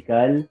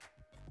critical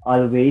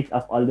always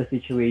of all the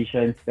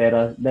situations.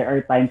 Pero there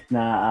are times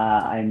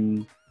na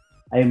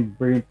I'm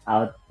burnt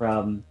out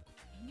from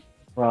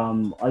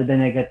all the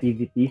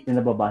negativities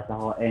na nababasa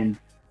ko, and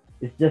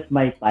it's just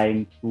my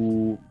time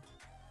to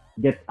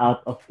get out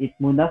of it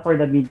muna for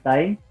the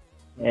meantime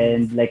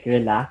and like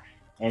relax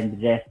and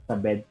rest sa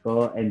bed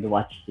ko and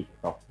watch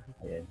TikTok.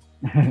 Ayun.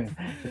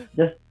 It's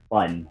just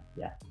fun.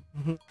 Yeah.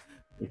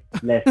 It's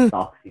less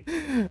toxic.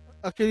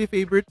 Actually,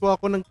 favorite po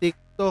ako ng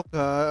TikTok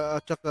ha.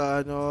 At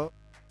saka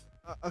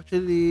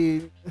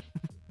actually,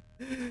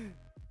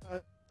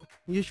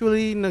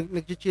 usually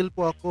nag-chill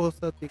po ako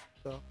sa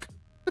TikTok.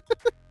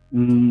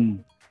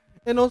 Mm.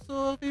 And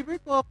also,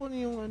 favorite po ako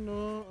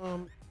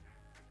yung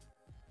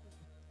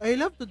I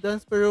love to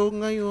dance pero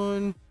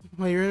ngayon,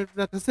 mayroon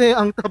na kasi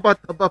ang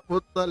taba-taba po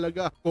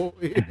talaga ako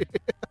eh.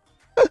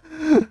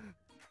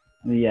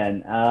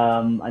 Yan.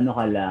 Ano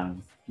ka lang.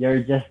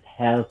 You're just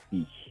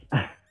healthy.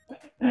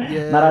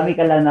 Yeah. Marami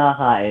ka lang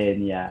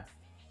nakakain, yeah.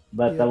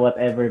 But Yeah.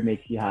 whatever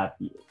makes you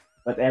happy.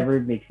 Whatever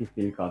makes you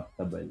feel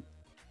comfortable.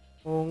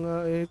 Oo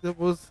nga eh.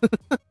 Tapos,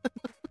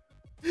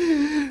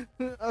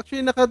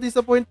 actually,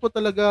 naka-disappoint po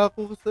talaga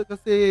ako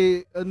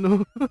kasi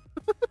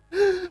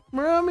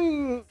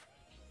maraming,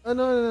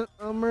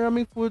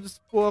 maraming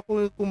foods po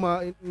ako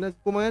kumain.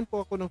 Nagkumain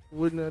po ako ng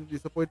food na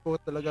disappoint po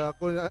talaga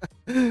ako.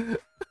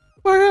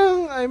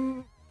 Parang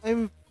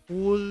I'm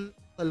full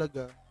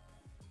talaga.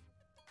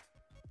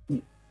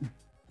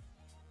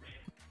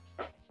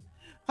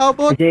 How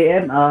about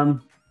JM,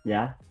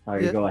 yeah,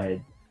 sorry, Yeah. go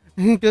ahead.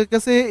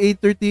 kasi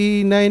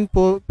 8:39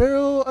 po.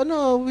 Pero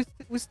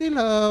we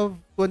still have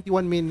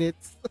 21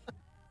 minutes.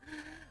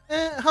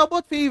 How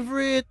about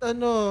favorite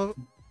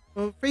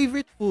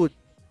favorite food?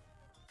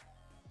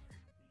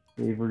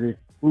 Favorite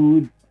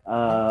food?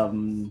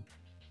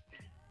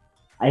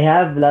 I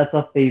have lots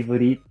of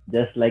favorites,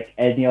 just like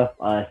any of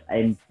us.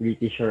 I'm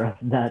pretty sure of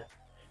that.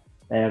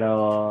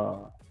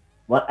 Pero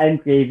what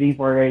I'm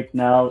craving for right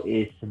now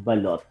is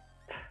balot.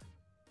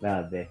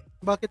 Grabe.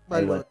 Bakit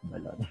I balot? want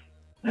balot.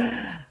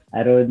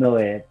 I don't know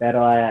eh.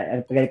 Pero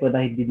ang tagal ko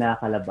na hindi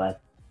nakakalabas.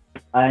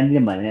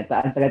 Hindi naman.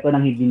 Ang tagal ko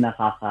nang hindi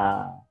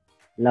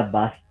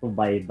nakakalabas to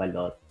buy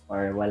balot.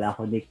 Or wala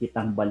akong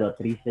nakitang balot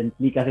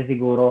recently. Kasi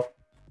siguro,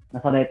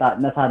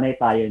 nasanay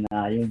tayo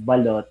na yung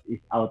balot is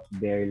out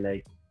there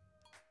like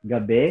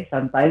gabi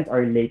sometimes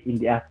or late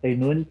in the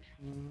afternoon.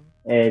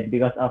 And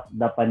because of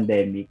the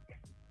pandemic,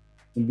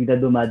 hindi na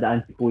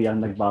dumadaan si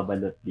kuyang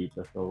nagbabalot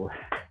dito. So,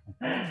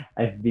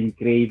 I've been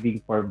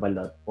craving for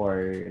balot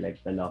for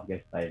like the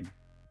longest time.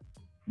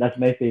 That's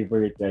my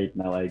favorite right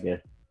now, I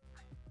guess.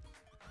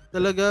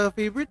 Talaga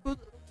favorite po.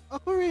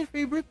 Ako rin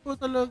favorite po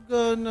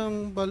talaga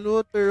ng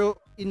balot pero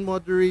in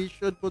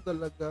moderation po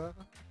talaga.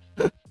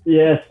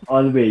 Yes,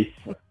 always.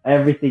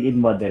 Everything in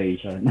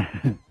moderation.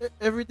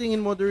 Everything in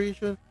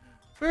moderation.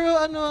 Pero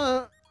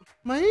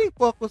mahilig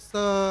po ako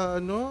sa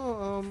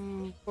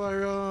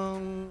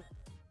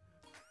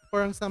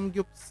parang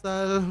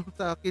samgyupsal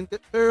sa akin.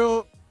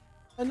 Pero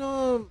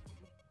ano,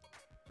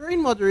 pero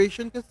in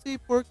moderation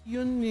kasi pork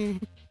yun eh.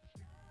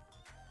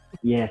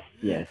 Yes,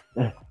 yes.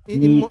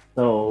 In, in, Meat, mo-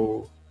 so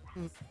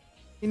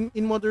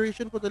in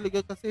moderation po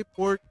talaga kasi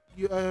pork,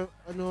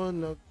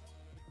 ano,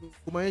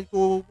 kumain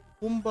ko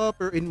kumba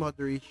pero in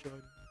moderation.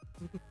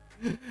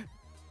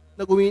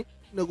 Nag-umi,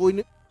 nag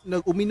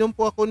nag-uminom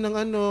po ako ng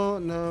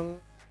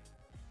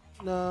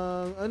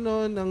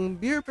ng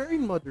beer pero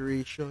in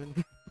moderation.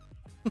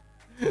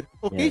 yes.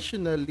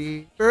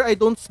 Occasionally. Pero I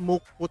don't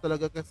smoke po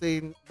talaga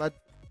kasi bad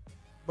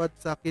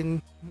sa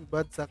akin,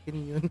 bad sa akin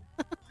yun.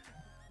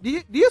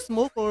 Do you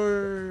smoke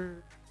or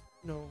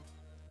no?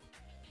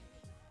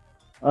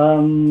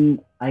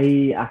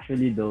 I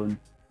actually don't.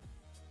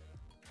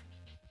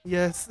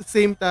 Yes,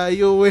 same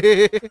tayo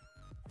eh.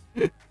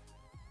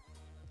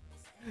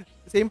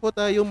 Same po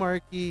tayo,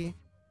 Marky.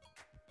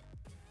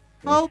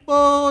 Yes. How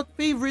about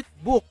favorite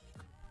book?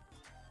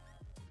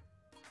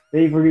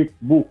 Favorite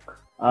book.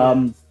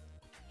 Yes.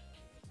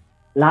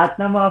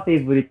 Lahat ng mga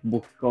favorite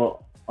books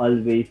ko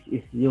always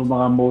is yung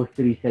mga most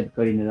recent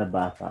ko rin na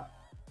nabasa.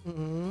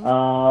 Mm-hmm.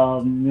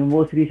 Yung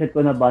most recent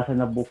ko nabasa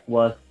na book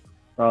was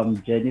from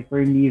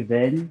Jennifer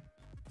Niven.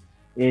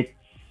 It's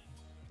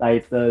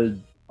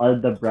titled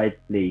All the Bright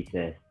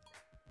Places.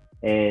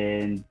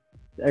 And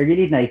it's a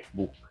really nice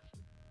book.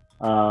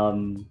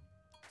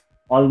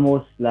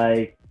 Almost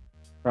like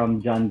from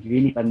John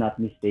Green, if I'm not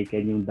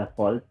mistaken, yung The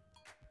Fault.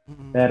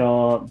 Mm-hmm. Pero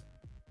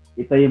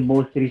ito yung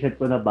most recent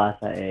ko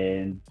nabasa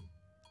and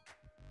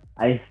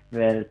I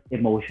felt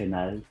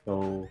emotional.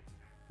 So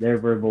there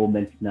were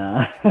moments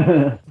na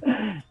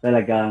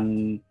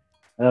talagang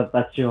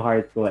touch yung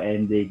heart ko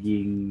and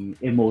naging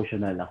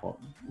emotional ako.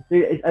 So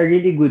it's a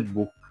really good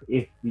book.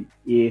 If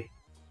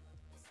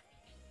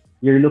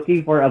you're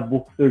looking for a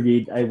book to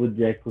read, I would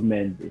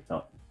recommend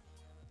ito.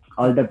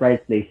 All the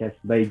Bright Places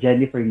by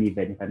Jennifer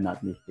Niven, if I'm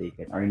not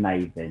mistaken, or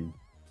Niven.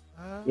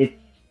 It's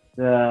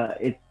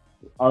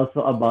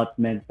also about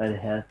mental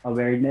health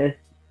awareness,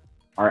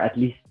 or at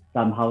least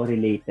somehow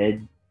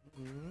related.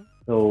 Mm-hmm.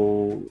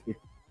 So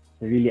it's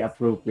really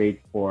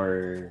appropriate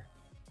for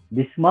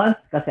this month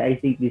kasi I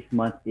think this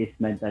month is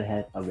mental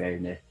health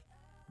awareness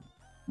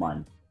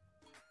month.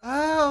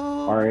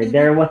 Or Okay.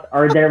 there was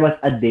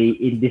a day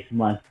in this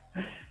month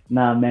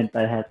na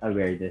mental health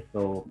awareness.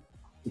 So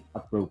it's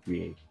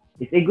appropriate.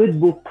 It's a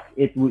good book.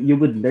 You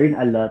would learn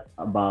a lot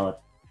about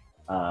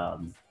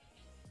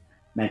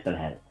mental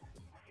health.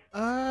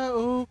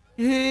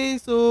 Okay.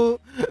 So,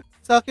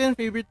 sa akin,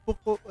 favorite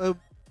book ko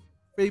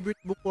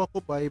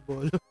ako,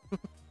 Bible.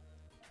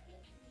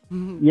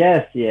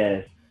 Yes,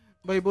 yes.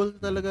 Bible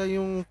talaga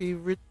yung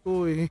favorite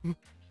ko eh.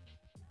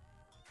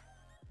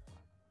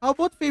 How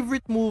about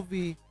favorite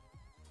movie?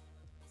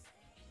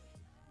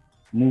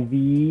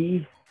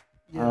 Movie,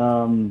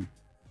 Yeah.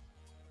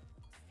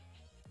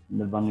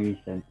 ano bang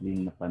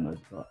recently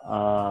napanood ko?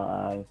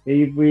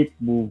 Favorite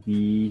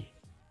movie.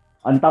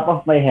 On top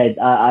of my head,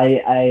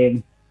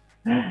 I'm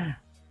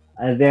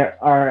I'm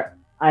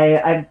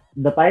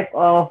the type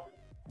of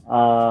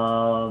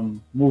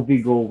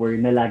moviegoer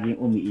na laging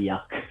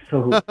umiiyak.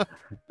 So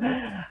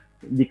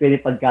hindi ko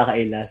yung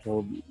pagkakaila.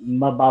 So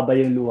mababa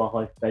yung luha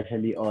ko,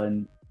 especially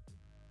on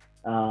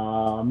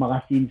mga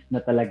scenes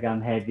na talagang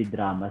heavy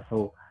drama.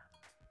 So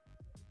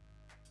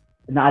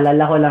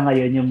naalala ko lang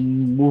ngayon yung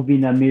movie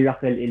na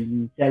Miracle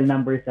in Cell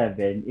Number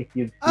 7, if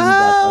you've seen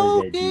that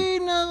already.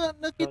 Okay.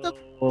 Nakita ko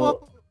po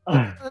ako.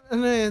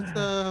 Ano yan,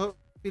 sa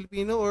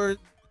Filipino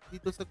or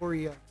dito sa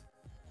Korea?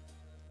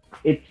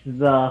 It's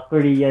the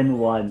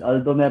Korean one.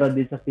 Although meron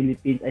din sa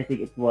Philippines, I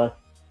think it was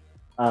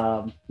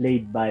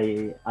played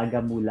by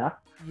Agamula.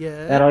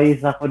 Yes. Pero yung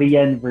sa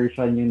Korean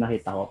version yung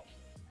nakita ko.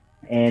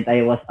 And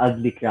I was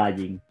ugly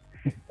crying.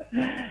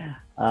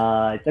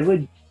 It's a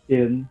good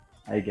film,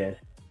 I guess.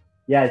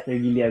 Yeah, it's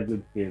really a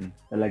good film.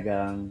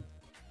 Talagang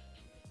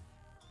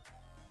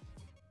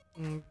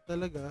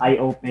talaga.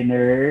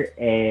 eye-opener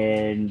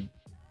and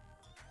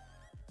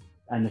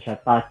ano siya,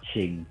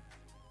 touching.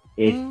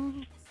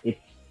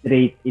 It's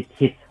straight, it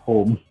hits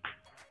home.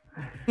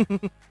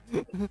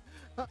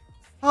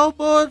 How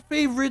about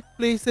favorite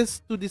places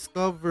to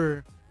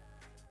discover?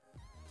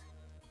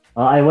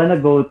 I wanna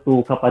go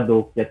to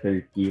Cappadocia,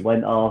 Turkey.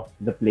 One of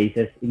the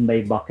places in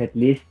my bucket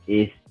list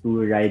is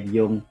to ride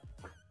yung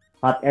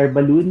hot air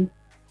balloon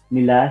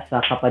nila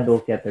sa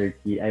Cappadocia,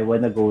 Turkey. I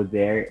wanna go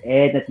there.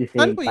 And at the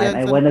same time,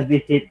 I wanna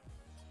visit...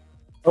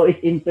 Oh, it's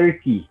in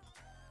Turkey.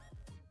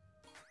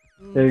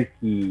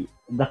 Turkey.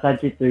 The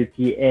country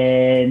Turkey.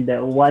 And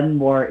one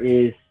more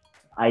is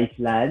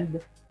Iceland.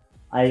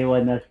 I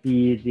wanna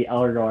see the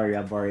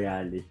Aurora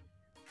Borealis.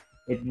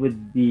 It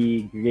would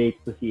be great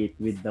to see it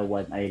with the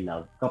one I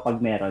love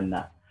kapag meron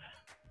na.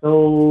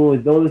 So,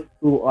 those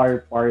two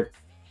are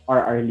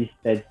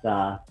listed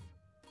sa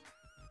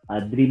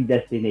dream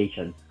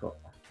destinations ko.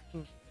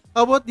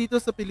 How about dito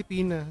sa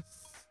Pilipinas?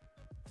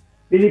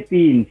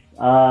 Philippines.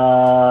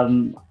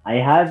 I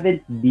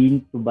haven't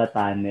been to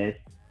Batanes.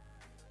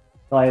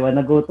 So I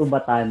wanna go to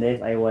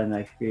Batanes. I wanna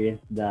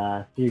experience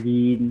the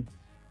serene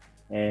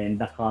and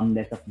the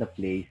calmness of the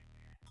place.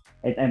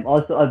 And I'm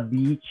also a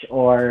beach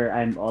or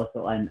I'm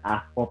also an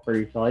aqua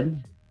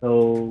person.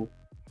 So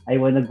I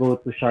wanna go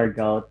to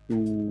Siargao to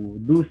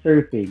do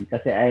surfing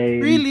kasi I'm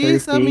Really?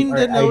 Sa surfing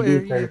or I Mindanao do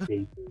area?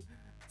 surfing.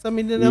 Sa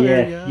Mindanao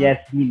Yes, area? yes,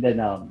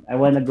 Mindanao. I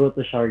wanna go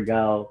to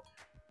Siargao.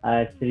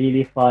 It's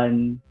really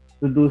fun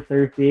to do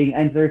surfing.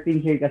 I'm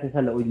surfing here kasi sa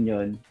La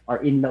Union or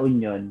in La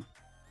Union.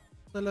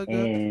 Talaga?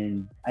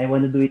 And I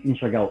wanna do it in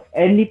Siargao.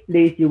 Any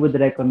place you would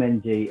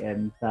recommend,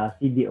 JM, sa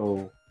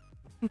CDO?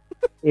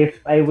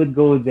 If I would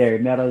go there,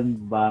 meron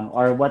bang,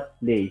 or what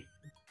place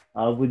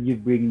would you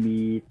bring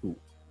me to?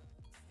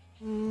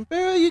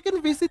 Pero you can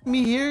visit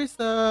me here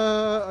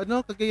sa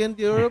Cagayan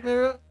de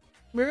Oro.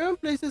 Meron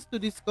places to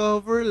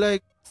discover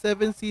like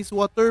Seven Seas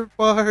Water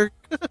Park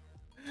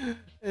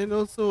and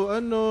also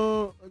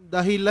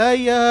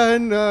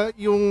Dahilayan,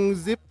 yung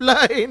zip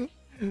line.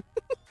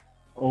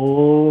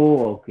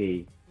 Oh,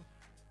 okay.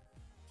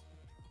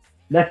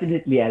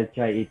 Definitely, I'll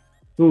try it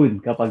soon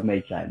kapag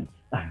may chance.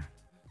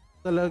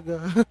 Talaga.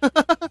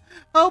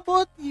 How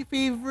about your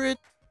favorite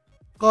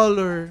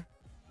color?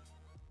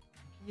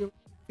 Yung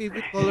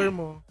favorite color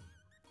mo?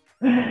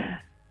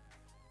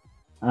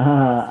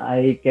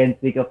 I can't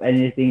think of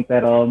anything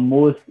pero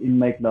most in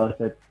my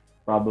closet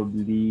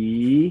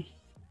probably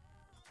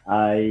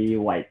ay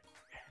white.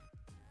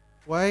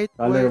 White,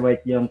 Color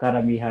white. white yung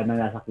karamihan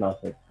na nasa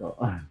closet ko.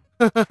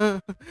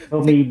 So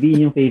maybe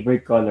yung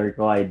favorite color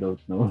ko, I don't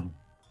know.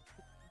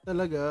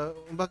 Talaga.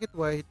 Bakit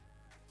white?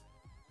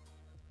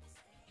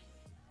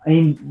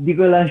 Ay, hindi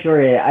ko lang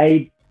sure eh.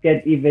 I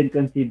can't even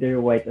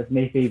consider white as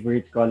my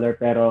favorite color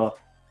pero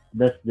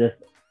that's just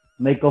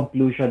my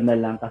conclusion na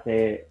lang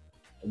kasi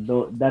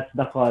that's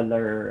the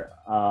color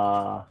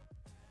of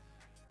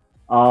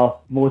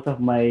most of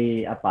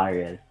my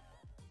apparel.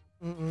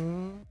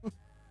 Mm.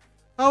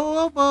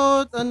 How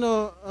about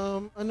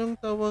anong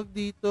tawag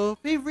dito?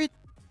 Favorite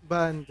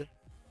band?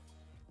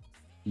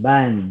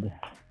 Band.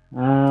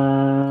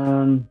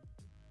 Um,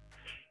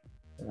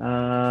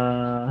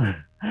 uh,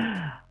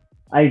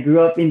 I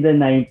grew up in the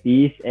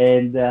 90s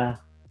and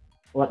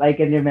what I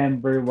can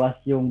remember was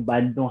yung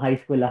band nung high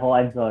school ako.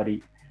 I'm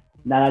sorry.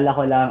 Naalala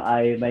ko lang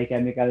ay My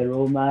Chemical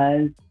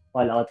Romance,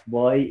 Fall Out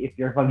Boy, if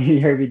you're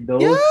familiar with Yeah!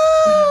 those.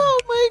 Oh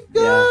my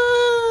Yeah.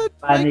 God!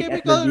 My Panic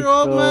at the Chemical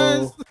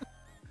Romance! Disco.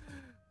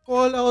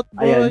 Fall Out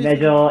Ayun, Boys.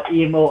 medyo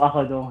emo ako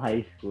nung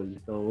high school.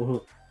 So,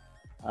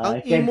 Ang I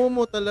can't emo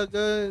mo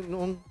talaga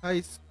noong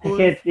high I school.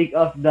 can't think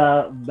of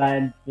the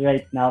bands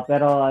right now,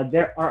 pero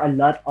there are a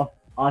lot of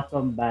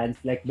awesome bands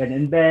like Ben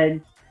and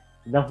Ben,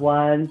 The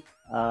Ones,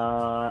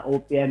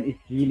 OPM is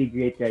really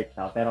great right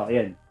now. Pero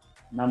ayun,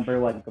 number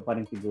one ko pa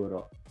rin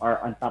siguro, or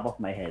on top of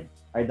my head,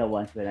 are the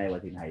ones when I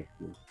was in high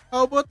school.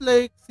 How about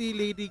like si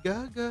Lady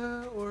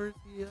Gaga or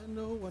si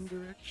One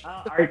Direction?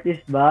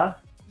 Artist ba?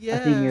 A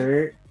Yes.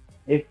 singer?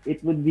 If it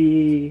would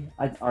be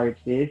an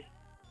artist,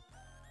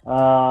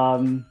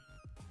 um,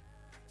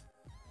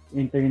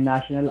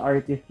 international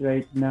artist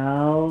right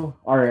now,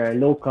 or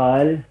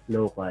local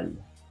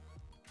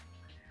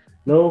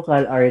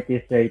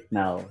artist right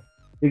now.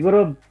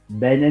 Siguro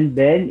Ben and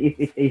Ben, if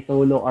it's a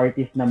solo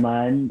artist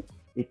naman,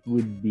 it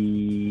would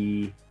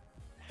be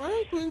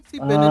Parang kung si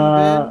Ben and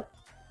Ben.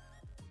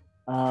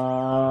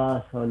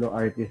 solo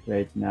artist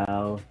right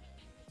now.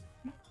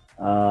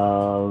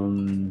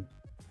 Ang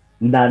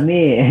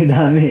dami, ang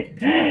dami.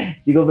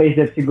 Hindi ko pa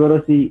isip, siguro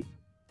si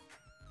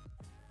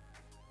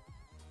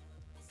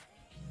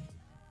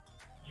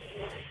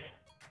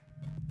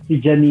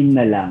Janine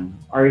na lang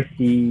or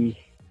si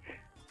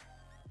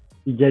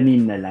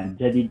Janine na lang,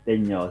 Janine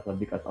Teñoso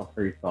because of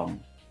her song.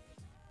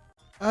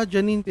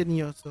 Janine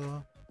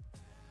Teñoso.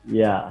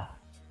 Yeah.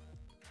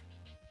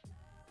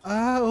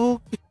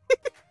 Okay.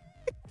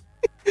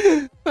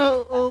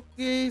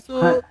 Okay.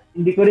 So,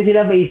 Hindi ko rin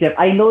sila maisip.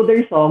 I know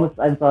their songs,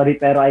 I'm sorry,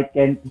 pero I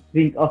can't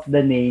think of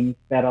the names.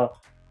 Pero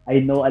I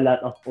know a lot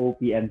of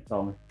OPM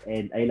songs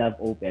and I love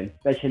OPM,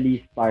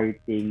 especially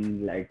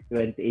starting like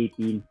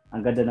 2018.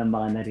 Ang ganda ng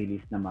mga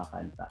na-release na mga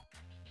kanta.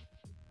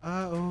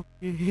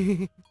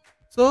 okay.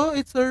 So,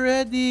 it's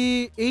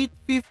already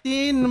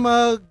 8:15.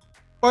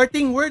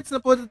 Parting words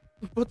na po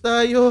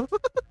tayo.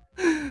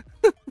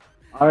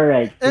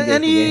 Alright,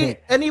 sige.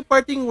 Any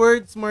parting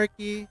words,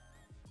 Marky?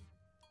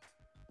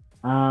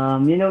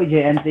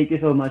 JM, thank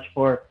you so much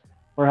for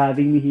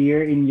having me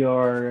here in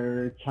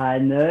your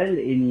channel,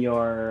 in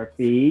your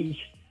page.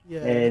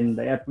 Yeah.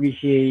 And I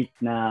appreciate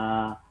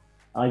na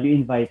you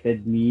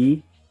invited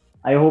me.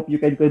 I hope you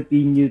can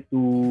continue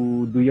to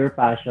do your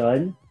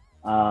passion,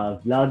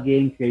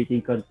 vlogging,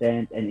 creating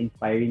content, and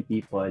inspiring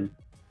people.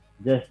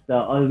 Just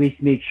always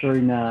make sure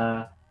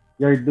na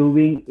you're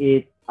doing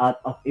it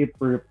out of a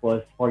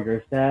purpose for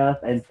yourself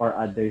and for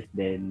others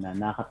din, na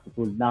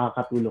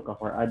nakakatulong ka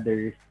for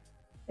others.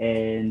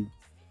 And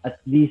at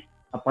least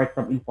apart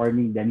from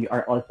informing them, you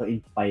are also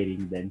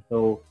inspiring them.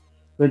 So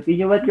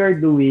continue what you're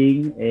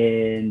doing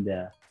and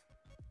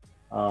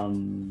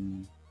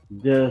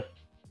just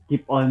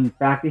keep on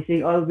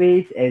practicing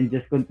always and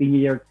just continue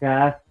your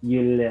craft.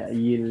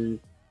 You'll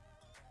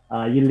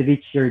you'll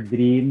reach your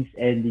dreams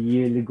and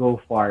you'll go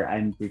far.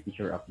 I'm pretty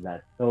sure of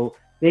that. So,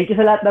 thank you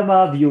sa lahat ng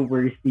mga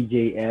viewers,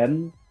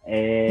 TJM.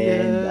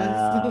 And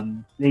Yes.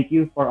 thank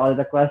you for all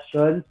the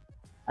questions.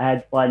 I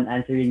had fun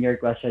answering your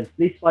questions.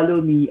 Please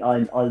follow me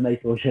on all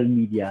my social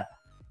media.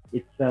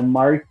 It's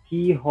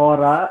Marky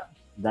Hora.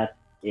 That's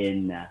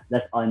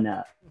on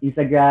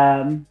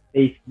Instagram,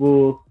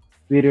 Facebook,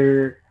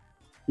 Twitter,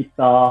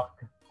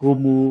 TikTok,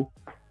 Kumu.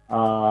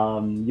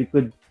 You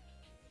could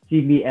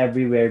see me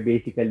everywhere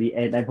basically,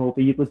 and I'm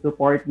hoping you could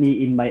support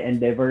me in my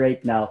endeavor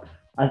right now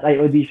as I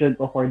audition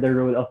po for the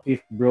role of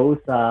Fifth Bro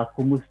sa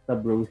Kumusta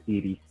Bro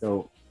series.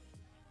 So,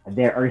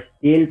 there are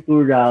still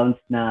 2 rounds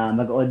na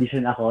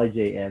mag-audition ako,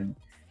 JM.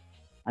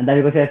 Ang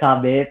dami ko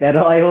sinasabi,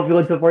 pero I hope you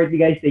would support me,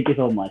 guys. Thank you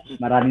so much.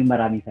 Maraming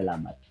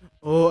salamat.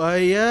 Oh,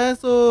 ayan.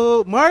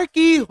 So,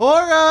 Marky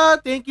Hora,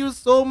 thank you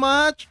so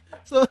much.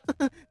 So,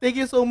 thank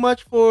you so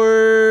much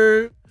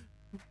for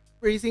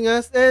praising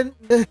us. And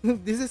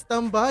this is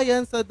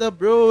Tambayan sa The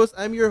Bros.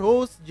 I'm your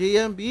host,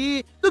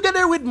 JMB,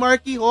 together with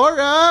Marky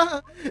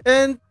Hora.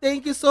 And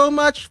thank you so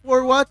much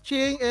for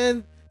watching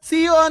and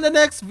see you on the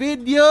next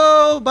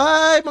video.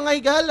 Bye, mga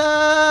higala!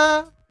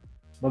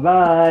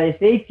 Bye-bye.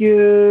 Thank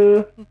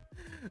you.